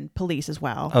supremacists and police as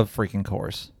well. Of freaking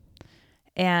course.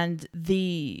 And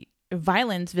the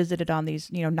violence visited on these,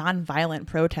 nonviolent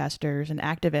protesters and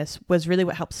activists was really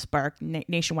what helped spark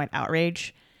nationwide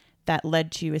outrage that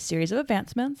led to a series of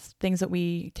advancements, things that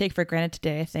we take for granted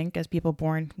today, I think, as people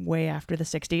born way after the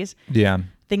 60s. Yeah.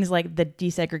 Things like the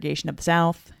desegregation of the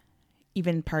South,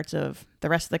 even parts of the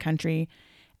rest of the country,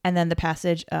 and then the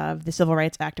passage of the Civil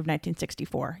Rights Act of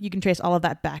 1964. You can trace all of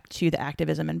that back to the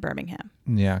activism in Birmingham.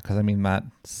 Yeah, because that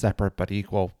separate but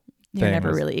equal They're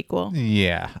never really equal.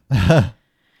 Yeah.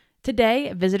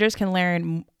 Today, visitors can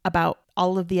learn about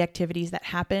all of the activities that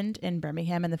happened in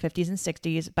Birmingham in the 50s and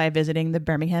 60s by visiting the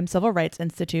Birmingham Civil Rights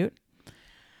Institute.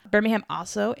 Birmingham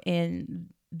also, in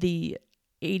the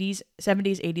 80s,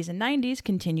 70s, 80s, and 90s,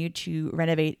 continued to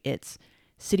renovate its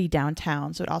city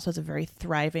downtown. So it also has a very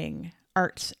thriving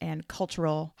arts and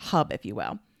cultural hub, if you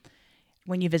will.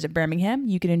 When you visit Birmingham,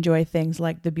 you can enjoy things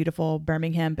like the beautiful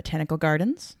Birmingham Botanical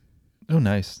Gardens. Oh,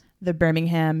 nice. The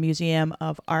Birmingham Museum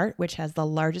of Art, which has the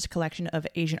largest collection of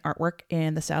Asian artwork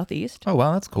in the Southeast. Oh,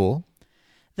 wow, that's cool.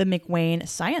 The McWane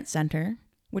Science Center,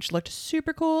 which looked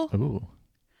super cool. Ooh.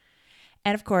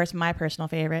 And of course, my personal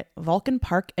favorite, Vulcan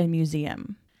Park and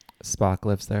Museum. Spock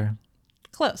lives there?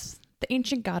 Close. The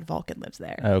ancient god Vulcan lives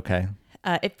there. Okay.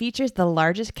 It features the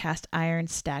largest cast iron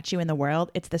statue in the world.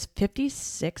 It's this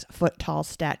 56-foot tall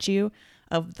statue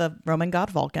of the Roman god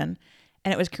Vulcan,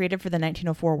 and it was created for the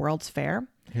 1904 World's Fair.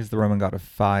 He's the Roman god of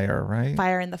fire, right?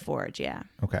 Fire in the forge, yeah.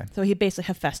 Okay. So he basically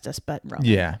Hephaestus, but Roman.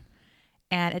 Yeah.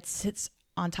 And it sits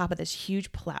on top of this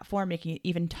huge platform, making it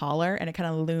even taller, and it kind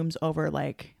of looms over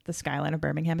like the skyline of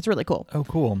Birmingham. It's really cool. Oh,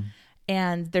 cool.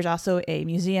 And there's also a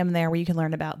museum there where you can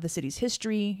learn about the city's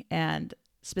history and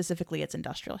specifically its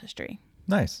industrial history.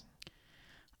 Nice.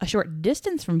 A short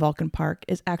distance from Vulcan Park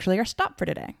is actually our stop for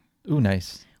today. Ooh,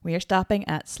 nice. We are stopping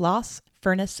at Sloss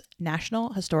Furnace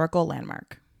National Historical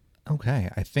Landmark. Okay.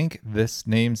 I think this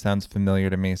name sounds familiar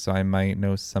to me, so I might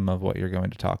know some of what you're going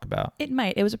to talk about. It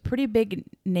might. It was a pretty big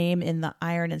name in the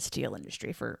iron and steel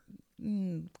industry for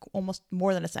almost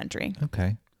more than a century.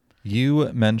 Okay.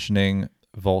 You mentioning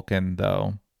Vulcan,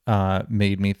 though,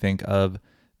 made me think of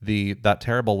that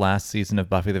terrible last season of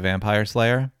Buffy the Vampire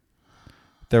Slayer.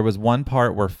 There was one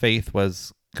part where Faith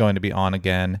was going to be on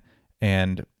again,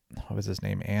 and what was his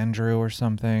name? Andrew or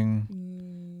something?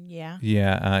 yeah?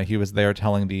 Yeah, he was there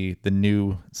telling the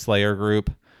new Slayer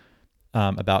group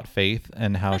about Faith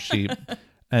and how she,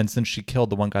 and since she killed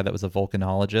the one guy that was a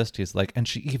volcanologist, he's like, and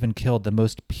she even killed the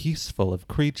most peaceful of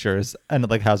creatures, and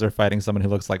like has her fighting someone who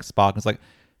looks like Spock. And it's like,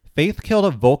 Faith killed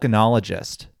a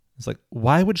volcanologist. It's like,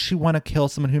 why would she want to kill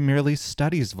someone who merely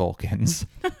studies Vulcans?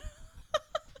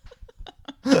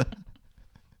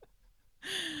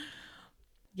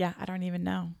 Yeah, I don't even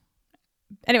know.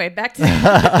 Anyway, back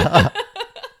to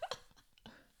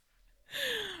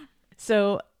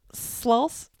So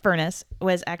Sluice Furnace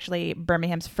was actually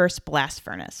Birmingham's first blast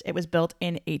furnace. It was built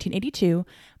in 1882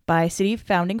 by city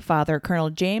founding father Colonel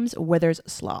James Withers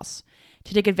Sluice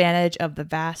to take advantage of the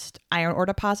vast iron ore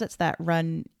deposits that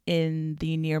run in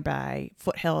the nearby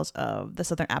foothills of the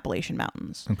southern Appalachian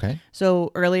Mountains. Okay.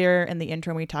 So earlier in the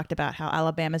intro, we talked about how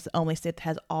Alabama is the only state that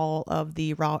has all of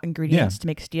the raw ingredients to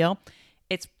make steel.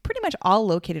 It's pretty much all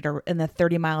located in the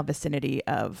 30-mile vicinity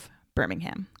of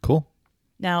Birmingham. Cool.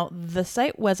 Now, the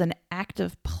site was an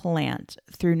active plant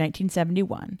through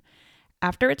 1971.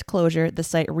 After its closure, the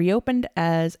site reopened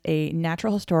as a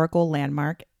natural historical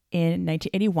landmark in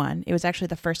 1981. It was actually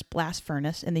the first blast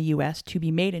furnace in the U.S. to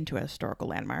be made into a historical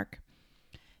landmark.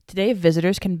 Today,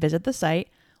 visitors can visit the site,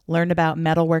 learn about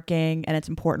metalworking and its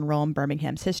important role in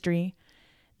Birmingham's history.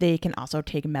 They can also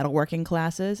take metalworking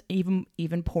classes, even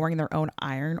pouring their own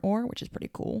iron ore, which is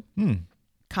pretty cool.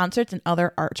 Concerts and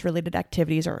other arts-related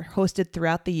activities are hosted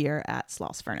throughout the year at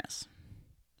Sluice Furnace.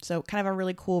 So kind of a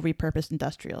really cool repurposed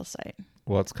industrial site.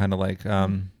 Well, it's kind of like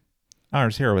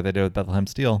ours here, what they do with Bethlehem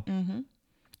Steel. Mm-hmm.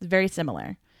 It's very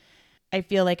similar. I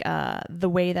feel like the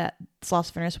way that Sluice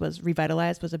Furnace was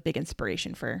revitalized was a big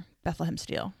inspiration for Bethlehem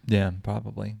Steel. Yeah,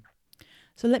 probably.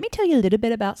 So let me tell you a little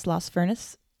bit about Sluice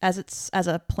Furnace as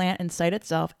a plant and site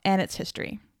itself and its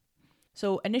history.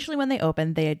 So initially when they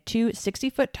opened, they had two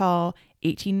 60-foot tall,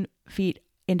 18 feet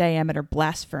in diameter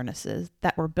blast furnaces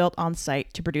that were built on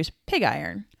site to produce pig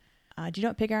iron. Do you know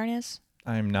what pig iron is?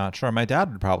 I'm not sure. My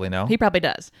dad would probably know. He probably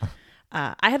does.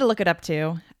 I had to look it up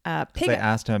too. I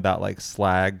asked him about like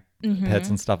slag pits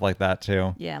and stuff like that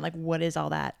too. Yeah, like what is all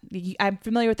that? I'm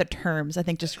familiar with the terms. I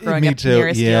think just growing Me up too. near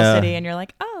a steel Yeah. city, and you're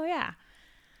like, oh yeah.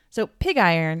 So pig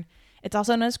iron, it's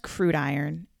also known as crude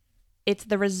iron. It's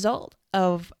the result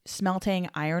of smelting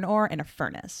iron ore in a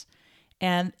furnace.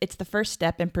 And it's the first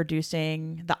step in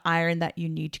producing the iron that you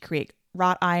need to create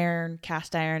wrought iron,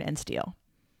 cast iron, and steel.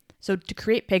 So to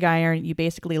create pig iron, you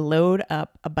basically load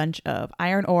up a bunch of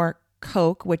iron ore,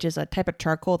 coke, which is a type of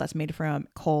charcoal that's made from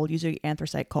coal, usually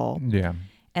anthracite coal,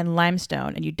 and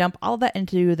limestone, and you dump all of that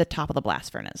into the top of the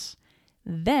blast furnace.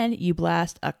 Then you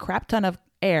blast a crap ton of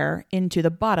air into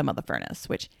the bottom of the furnace,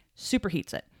 which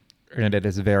superheats it. And it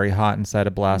is very hot inside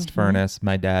a blast furnace.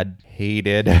 My dad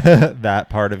hated that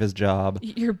part of his job.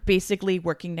 You're basically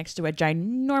working next to a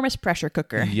ginormous pressure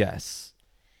cooker. Yes.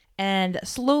 And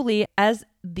slowly, as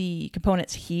the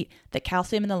components heat, the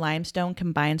calcium in the limestone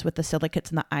combines with the silicates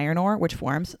in the iron ore, which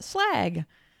forms slag.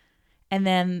 And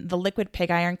then the liquid pig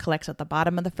iron collects at the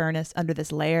bottom of the furnace under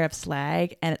this layer of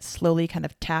slag, and it's slowly kind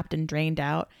of tapped and drained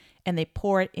out. And they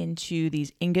pour it into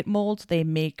these ingot molds they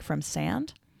make from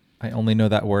sand. I only know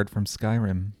that word from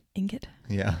Skyrim. Ingot?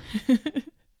 Yeah.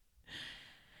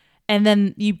 And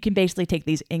then you can basically take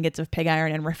these ingots of pig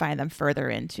iron and refine them further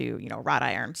into, wrought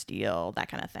iron, steel, that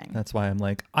kind of thing. That's why I'm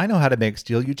like, I know how to make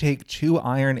steel. You take 2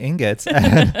 iron ingots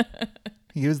and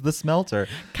use the smelter.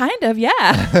 Kind of,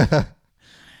 yeah.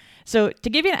 So to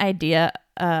give you an idea,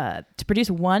 to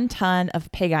produce 1 ton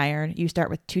of pig iron, you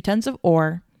start with 2 tons of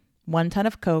ore, 1 ton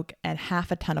of coke, and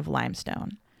half a ton of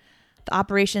limestone. The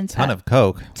operations ton of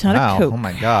coke. Ton wow. of coke. Oh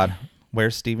my God.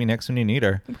 Where's Stevie Nicks when you need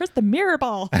her? Where's the mirror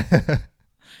ball?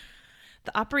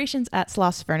 The operations at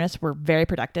Sluice Furnace were very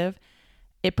productive.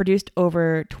 It produced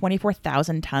over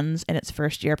 24,000 tons in its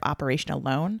first year of operation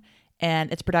alone,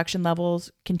 and its production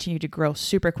levels continued to grow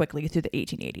super quickly through the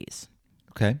 1880s.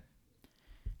 Okay.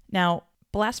 Now,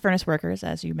 blast furnace workers,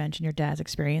 as you mentioned, your dad's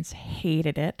experience,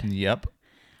 hated it. Yep.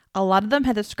 A lot of them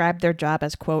had described their job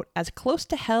as, quote, as close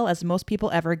to hell as most people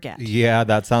ever get. Yeah,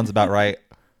 that sounds about right.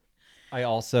 I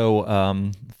also,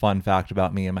 fun fact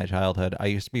about me in my childhood, I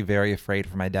used to be very afraid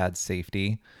for my dad's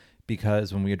safety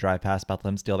because when we would drive past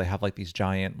Bethlehem Steel, they have like these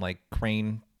giant like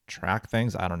crane track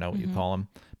things. I don't know what you call them,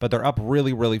 but they're up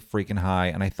really, really freaking high.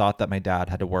 And I thought that my dad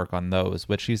had to work on those,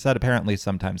 which he said apparently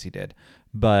sometimes he did.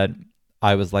 But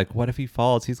I was like, what if he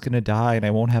falls? He's going to die and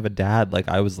I won't have a dad. Like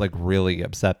I was like really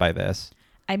upset by this.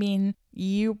 I mean,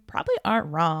 you probably aren't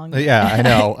wrong. Yeah, I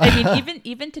know. I mean,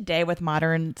 even today with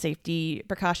modern safety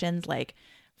precautions like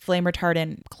flame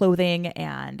retardant clothing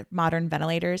and modern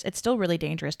ventilators, it's still really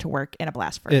dangerous to work in a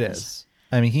blast furnace. It is.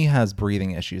 I mean, he has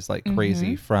breathing issues like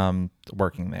crazy from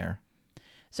working there.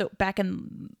 So back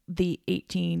in the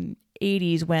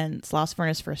 1880s when Sloss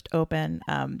Furnace first opened,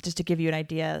 just to give you an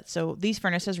idea, so these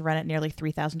furnaces run at nearly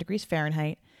 3,000 degrees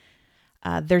Fahrenheit.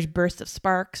 There's bursts of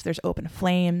sparks, there's open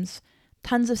flames,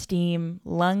 tons of steam,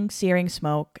 lung-searing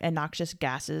smoke, and noxious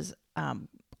gases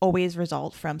always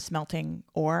result from smelting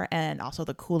ore and also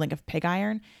the cooling of pig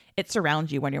iron. It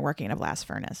surrounds you when you're working in a blast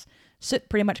furnace. Soot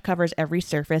pretty much covers every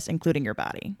surface, including your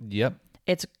body. Yep.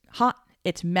 It's hot,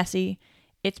 it's messy,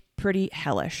 it's pretty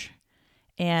hellish.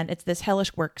 And it's this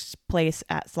hellish workplace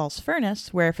at Sloss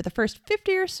Furnace where for the first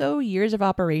 50 or so years of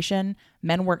operation,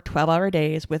 men worked 12-hour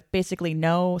days with basically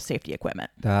no safety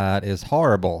equipment. That is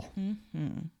horrible.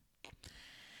 Mm-hmm.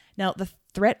 Now, the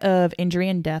threat of injury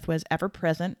and death was ever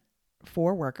present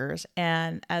for workers,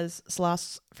 and as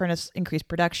Sloss Furnace increased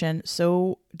production,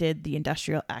 so did the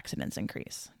industrial accidents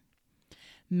increase.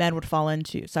 Men would fall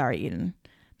into, sorry, Eden,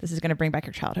 this is going to bring back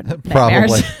your childhood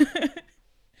nightmares. Probably.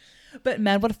 But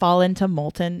men would fall into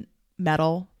molten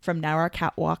metal from narrow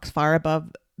catwalks far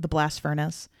above the blast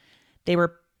furnace. They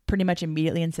were pretty much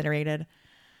immediately incinerated.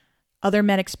 Other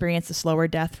men experienced a slower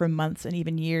death from months and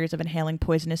even years of inhaling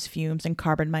poisonous fumes and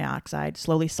carbon monoxide,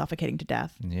 slowly suffocating to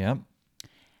death. Yep.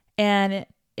 And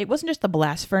it wasn't just the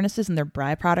blast furnaces and their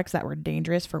byproducts that were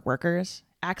dangerous for workers.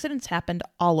 Accidents happened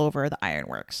all over the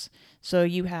ironworks. So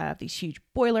you have these huge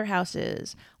boiler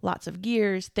houses, lots of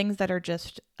gears, things that are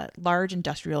just large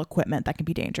industrial equipment that can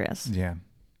be dangerous. Yeah.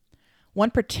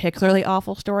 One particularly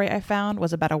awful story I found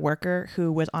was about a worker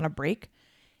who was on a break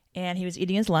and he was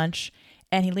eating his lunch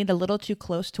and he leaned a little too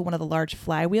close to one of the large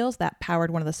flywheels that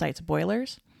powered one of the site's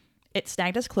boilers. It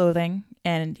snagged his clothing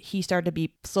and he started to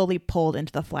be slowly pulled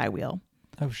into the flywheel.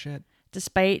 Oh, shit.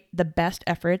 Despite the best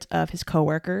efforts of his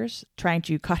coworkers trying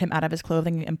to cut him out of his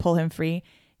clothing and pull him free,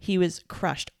 he was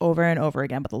crushed over and over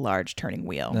again with a large turning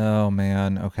wheel. Oh,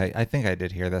 man. Okay. I think I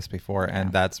did hear this before,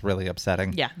 and that's really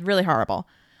upsetting. Yeah, really horrible.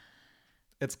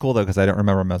 It's cool, though, because I don't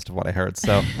remember most of what I heard,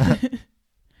 so.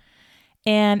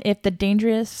 And if the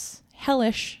dangerous,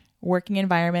 hellish working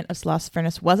environment of Sloss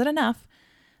Furnace wasn't enough,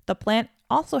 the plant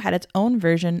also had its own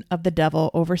version of the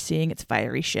devil overseeing its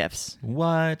fiery shifts.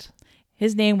 What?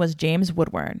 His name was James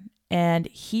Woodward, and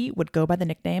he would go by the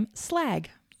nickname Slag.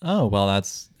 Oh, well,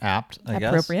 that's apt, I guess.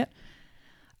 Appropriate.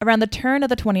 Around the turn of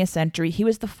the 20th century, he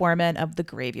was the foreman of the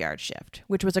graveyard shift,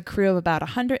 which was a crew of about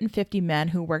 150 men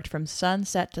who worked from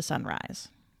sunset to sunrise.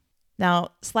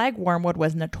 Now, Slag Wormwood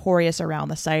was notorious around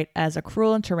the site as a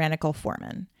cruel and tyrannical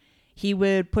foreman. He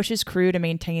would push his crew to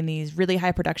maintain these really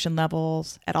high production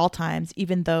levels at all times,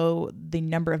 even though the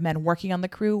number of men working on the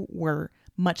crew were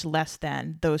much less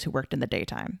than those who worked in the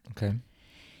daytime. Okay.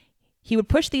 He would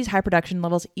push these high production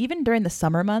levels even during the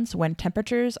summer months when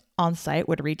temperatures on site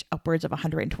would reach upwards of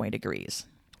 120 degrees.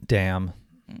 Damn.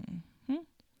 Mm-hmm.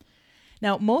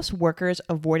 Now, most workers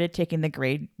avoided taking the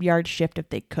graveyard shift if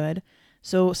they could,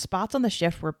 so spots on the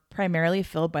shift were primarily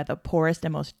filled by the poorest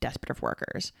and most desperate of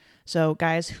workers. So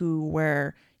guys who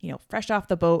were, fresh off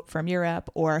the boat from Europe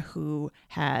or who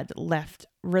had left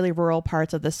really rural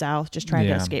parts of the South just trying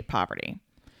to escape poverty.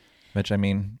 Which, I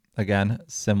mean, again,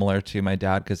 similar to my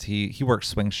dad because he worked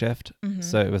swing shift. Mm-hmm.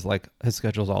 So it was like his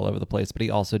schedule's all over the place, but he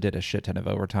also did a shit ton of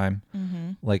overtime.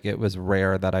 Mm-hmm. Like it was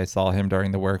rare that I saw him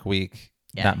during the work week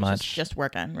that much. Just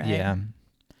working, right? Yeah.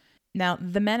 Now,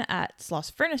 the men at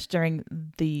Sloss Furnace during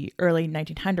the early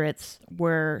 1900s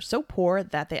were so poor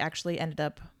that they actually ended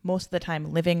up most of the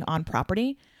time living on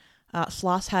property.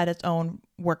 Sloss had its own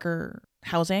worker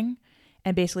housing,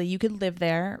 and basically you could live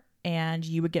there and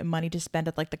you would get money to spend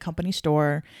at like the company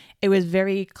store. It was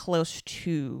very close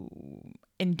to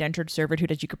indentured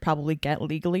servitude as you could probably get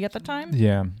legally at the time.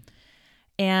 Yeah.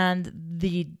 And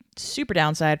the super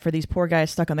downside for these poor guys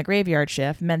stuck on the graveyard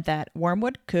shift meant that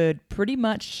Wormwood could pretty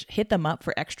much hit them up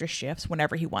for extra shifts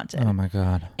whenever he wanted. Oh my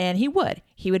God. And he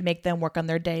would make them work on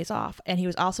their days off. And he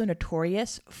was also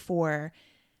notorious for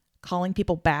calling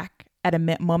people back at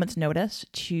a moment's notice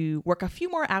to work a few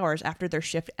more hours after their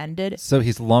shift ended. So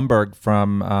he's Lumbergh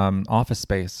from Office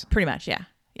Space. Pretty much, yeah.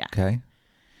 Yeah. Okay.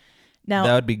 Now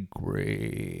that would be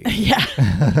great.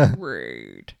 Yeah.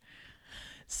 Great.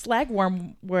 Slag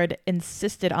Wormwood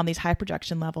insisted on these high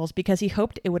production levels because he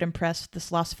hoped it would impress the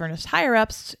Sloss Furnace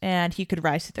higher-ups and he could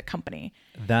rise through the company.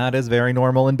 That is very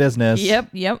normal in business.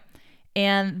 Yep.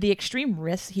 And the extreme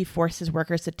risks he forced his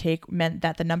workers to take meant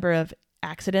that the number of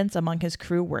accidents among his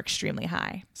crew were extremely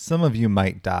high. Some of you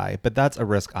might die, but that's a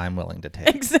risk I'm willing to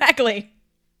take. Exactly.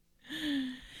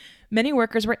 Many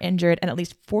workers were injured and at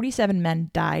least 47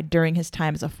 men died during his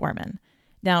time as a foreman.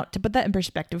 Now, to put that in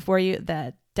perspective for you,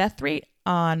 the death rate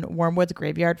on Wormwood's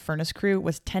graveyard furnace crew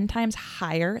was 10 times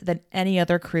higher than any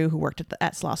other crew who worked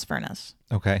at Sloss Furnace.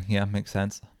 Okay, yeah, makes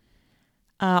sense.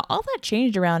 All that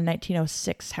changed around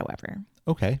 1906, however.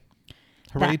 Okay.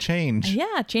 Hooray, change.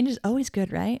 Yeah, change is always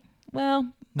good, right?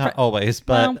 Well, not always,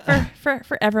 but... Well,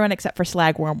 for everyone except for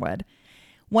Slag Wormwood.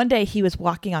 One day, he was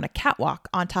walking on a catwalk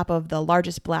on top of the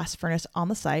largest blast furnace on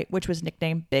the site, which was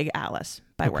nicknamed Big Alice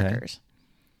by workers.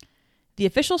 The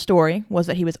official story was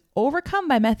that he was overcome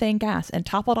by methane gas and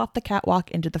toppled off the catwalk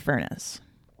into the furnace.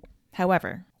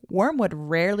 However, Wormwood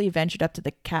rarely ventured up to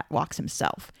the catwalks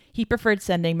himself. He preferred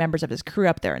sending members of his crew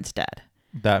up there instead.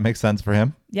 That makes sense for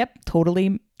him. Yep,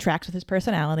 totally tracks with his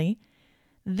personality.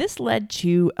 This led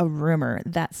to a rumor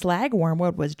that Slag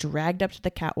Wormwood was dragged up to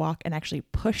the catwalk and actually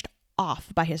pushed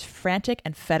off by his frantic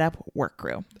and fed up work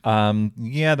crew.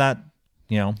 Yeah, that,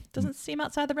 doesn't seem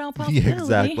outside the realm of possibility. Yeah,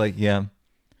 exactly, yeah.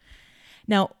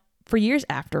 Now, for years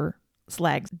after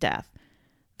Slag's death,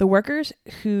 the workers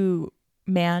who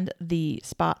manned the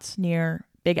spots near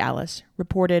Big Alice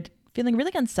reported feeling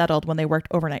really unsettled when they worked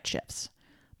overnight shifts.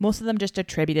 Most of them just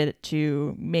attributed it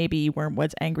to maybe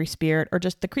Wormwood's angry spirit or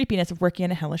just the creepiness of working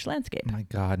in a hellish landscape. Oh my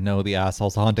God, no, the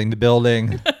asshole's haunting the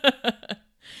building.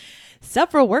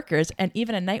 Several workers and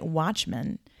even a night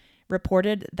watchman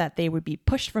reported that they would be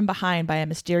pushed from behind by a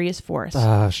mysterious force.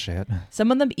 Oh, shit.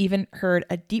 Some of them even heard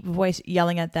a deep voice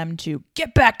yelling at them to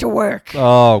get back to work.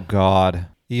 Oh, God.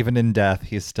 Even in death,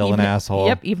 he's still an asshole.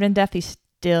 Yep, even in death, he's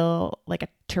still like a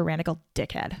tyrannical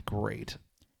dickhead. Great.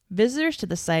 Visitors to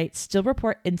the site still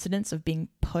report incidents of being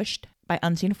pushed by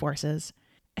unseen forces,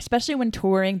 especially when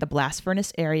touring the blast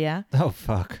furnace area. Oh,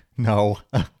 fuck. No.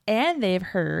 And they've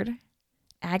heard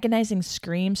agonizing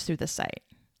screams through the site.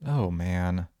 Oh,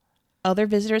 man. Other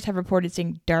visitors have reported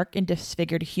seeing dark and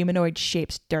disfigured humanoid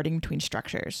shapes darting between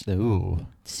structures. Ooh.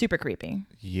 Super creepy.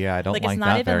 Yeah, I don't like that very much.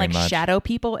 It's not even like shadow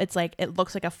people. It's like, it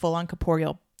looks like a full-on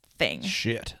corporeal thing.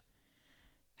 Shit.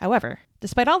 However,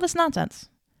 despite all this nonsense,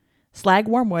 Slag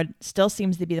Wormwood still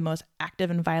seems to be the most active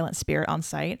and violent spirit on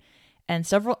site, and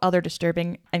several other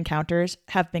disturbing encounters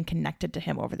have been connected to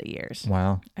him over the years.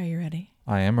 Wow. Are you ready?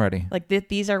 I am ready. Like,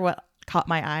 these are what caught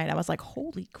my eye, and I was like,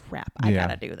 holy crap, I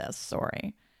gotta do this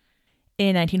story.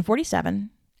 In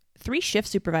 1947, 3 shift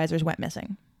supervisors went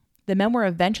missing. The men were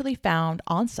eventually found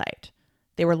on site.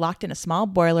 They were locked in a small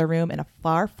boiler room in a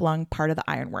far-flung part of the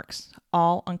ironworks,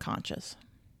 all unconscious.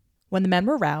 When the men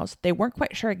were roused, they weren't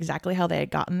quite sure exactly how they had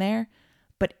gotten there,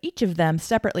 but each of them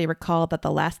separately recalled that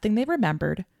the last thing they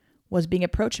remembered was being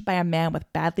approached by a man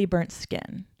with badly burnt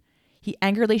skin. He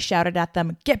angrily shouted at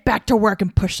them, "Get back to work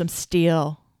and push some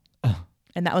steel."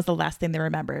 And that was the last thing they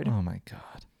remembered. Oh my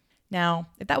God. Now,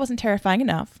 if that wasn't terrifying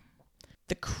enough,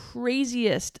 the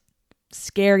craziest,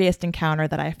 scariest encounter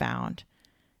that I found,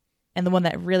 and the one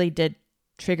that really did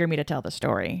trigger me to tell the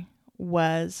story,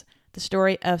 was the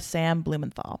story of Sam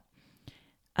Blumenthal.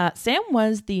 Sam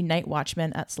was the night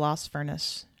watchman at Sloss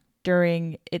Furnace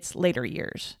during its later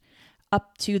years,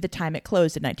 up to the time it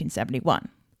closed in 1971.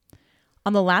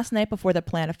 On the last night before the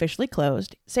plant officially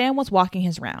closed, Sam was walking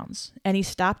his rounds, and he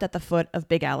stopped at the foot of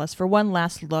Big Alice for one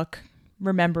last look,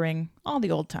 remembering all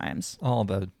the old times. All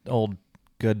the old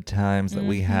good times that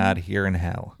we had here in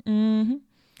hell. Mm-hmm.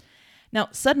 Now,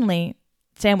 suddenly,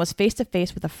 Sam was face to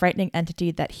face with a frightening entity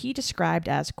that he described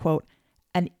as, quote,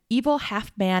 an evil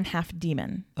half-man,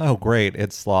 half-demon. Oh, great.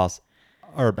 It's Slag.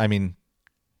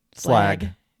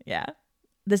 Yeah.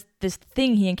 This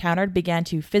thing he encountered began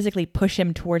to physically push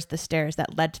him towards the stairs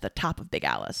that led to the top of Big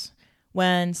Alice.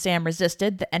 When Sam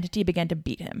resisted, the entity began to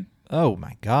beat him. Oh,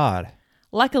 my God.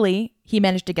 Luckily, he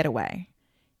managed to get away.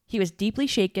 He was deeply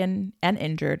shaken and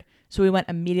injured, so he went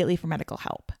immediately for medical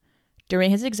help.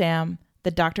 During his exam,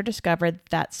 the doctor discovered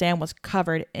that Sam was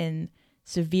covered in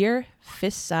severe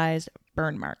fist-sized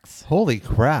burn marks. Holy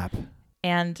crap.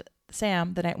 And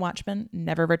Sam, the night watchman,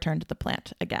 never returned to the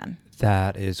plant again.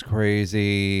 That is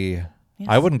crazy. Yes.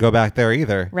 I wouldn't go back there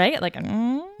either. Right? Like,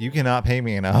 You cannot pay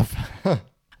me enough.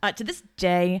 To this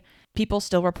day, people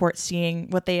still report seeing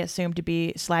what they assume to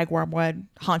be Slag Wormwood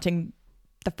haunting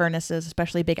the furnaces,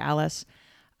 especially Big Alice.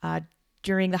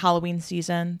 During the Halloween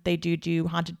season, they do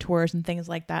haunted tours and things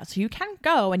like that. So you can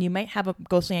go and you might have a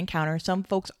ghostly encounter. Some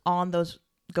folks on those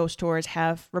ghost tours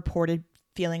have reported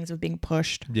feelings of being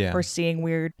pushed or seeing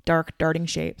weird, dark, darting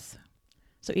shapes.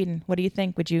 So Eden, what do you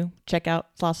think? Would you check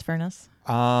out Sloss Furnace?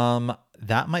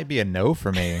 That might be a no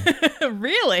for me.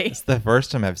 Really? It's the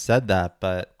first time I've said that,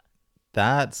 but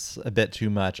that's a bit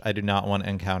too much. I do not want to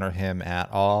encounter him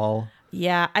at all.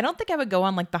 Yeah, I don't think I would go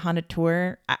on like the haunted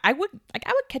tour. I would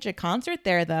catch a concert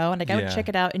there though, and like I would check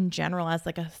it out in general as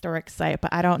like a historic site.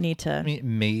 But I don't need to. I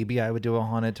mean, maybe I would do a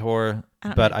haunted tour,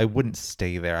 but I wouldn't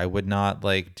stay there. I would not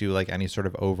like do like any sort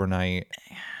of overnight.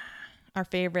 Our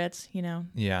favorites,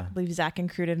 Yeah. I believe Zach and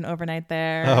crew did an overnight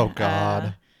there. Oh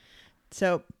God.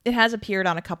 So it has appeared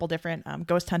on a couple different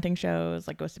ghost hunting shows,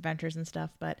 like Ghost Adventures and stuff.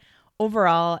 But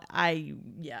overall, I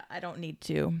don't need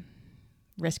to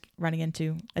risk running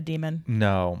into a demon.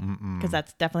 No, because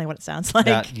that's definitely what it sounds like.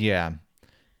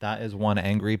 That is one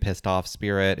angry, pissed off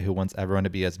spirit who wants everyone to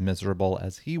be as miserable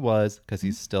as he was, because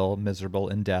he's still miserable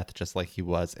in death, just like he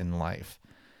was in life.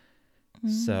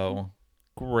 So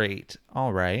great.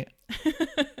 All right.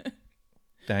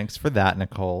 Thanks for that,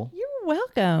 Nicole. You're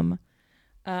welcome.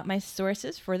 My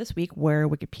sources for this week were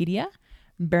Wikipedia,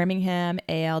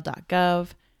 birminghamal.gov,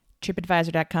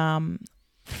 tripadvisor.com,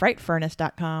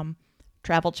 frightfurnace.com,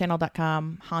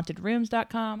 travelchannel.com,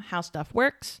 hauntedrooms.com, How Stuff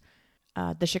Works,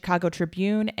 the Chicago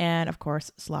Tribune, and of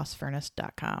course,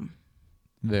 slossfurnace.com.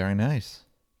 Very nice.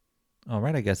 All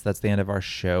right, I guess that's the end of our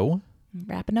show.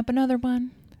 Wrapping up another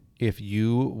one. If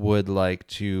you would like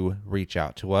to reach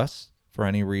out to us for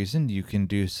any reason, you can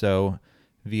do so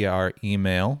via our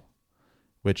email,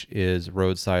 which is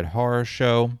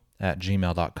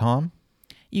roadsidehorrorshow@gmail.com.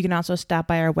 You can also stop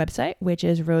by our website, which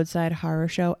is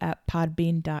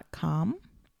roadsidehorrorshow@podbean.com.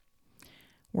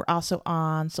 We're also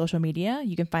on social media.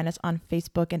 You can find us on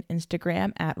Facebook and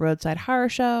Instagram at Roadside Horror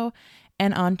Show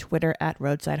and on Twitter at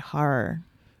Roadside Horror.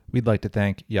 We'd like to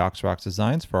thank Yox Rocks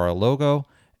Designs for our logo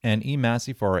and E.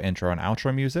 Massey for our intro and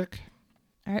outro music.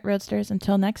 All right, Roadsters,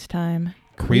 until next time.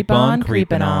 Creep on,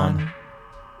 creeping on.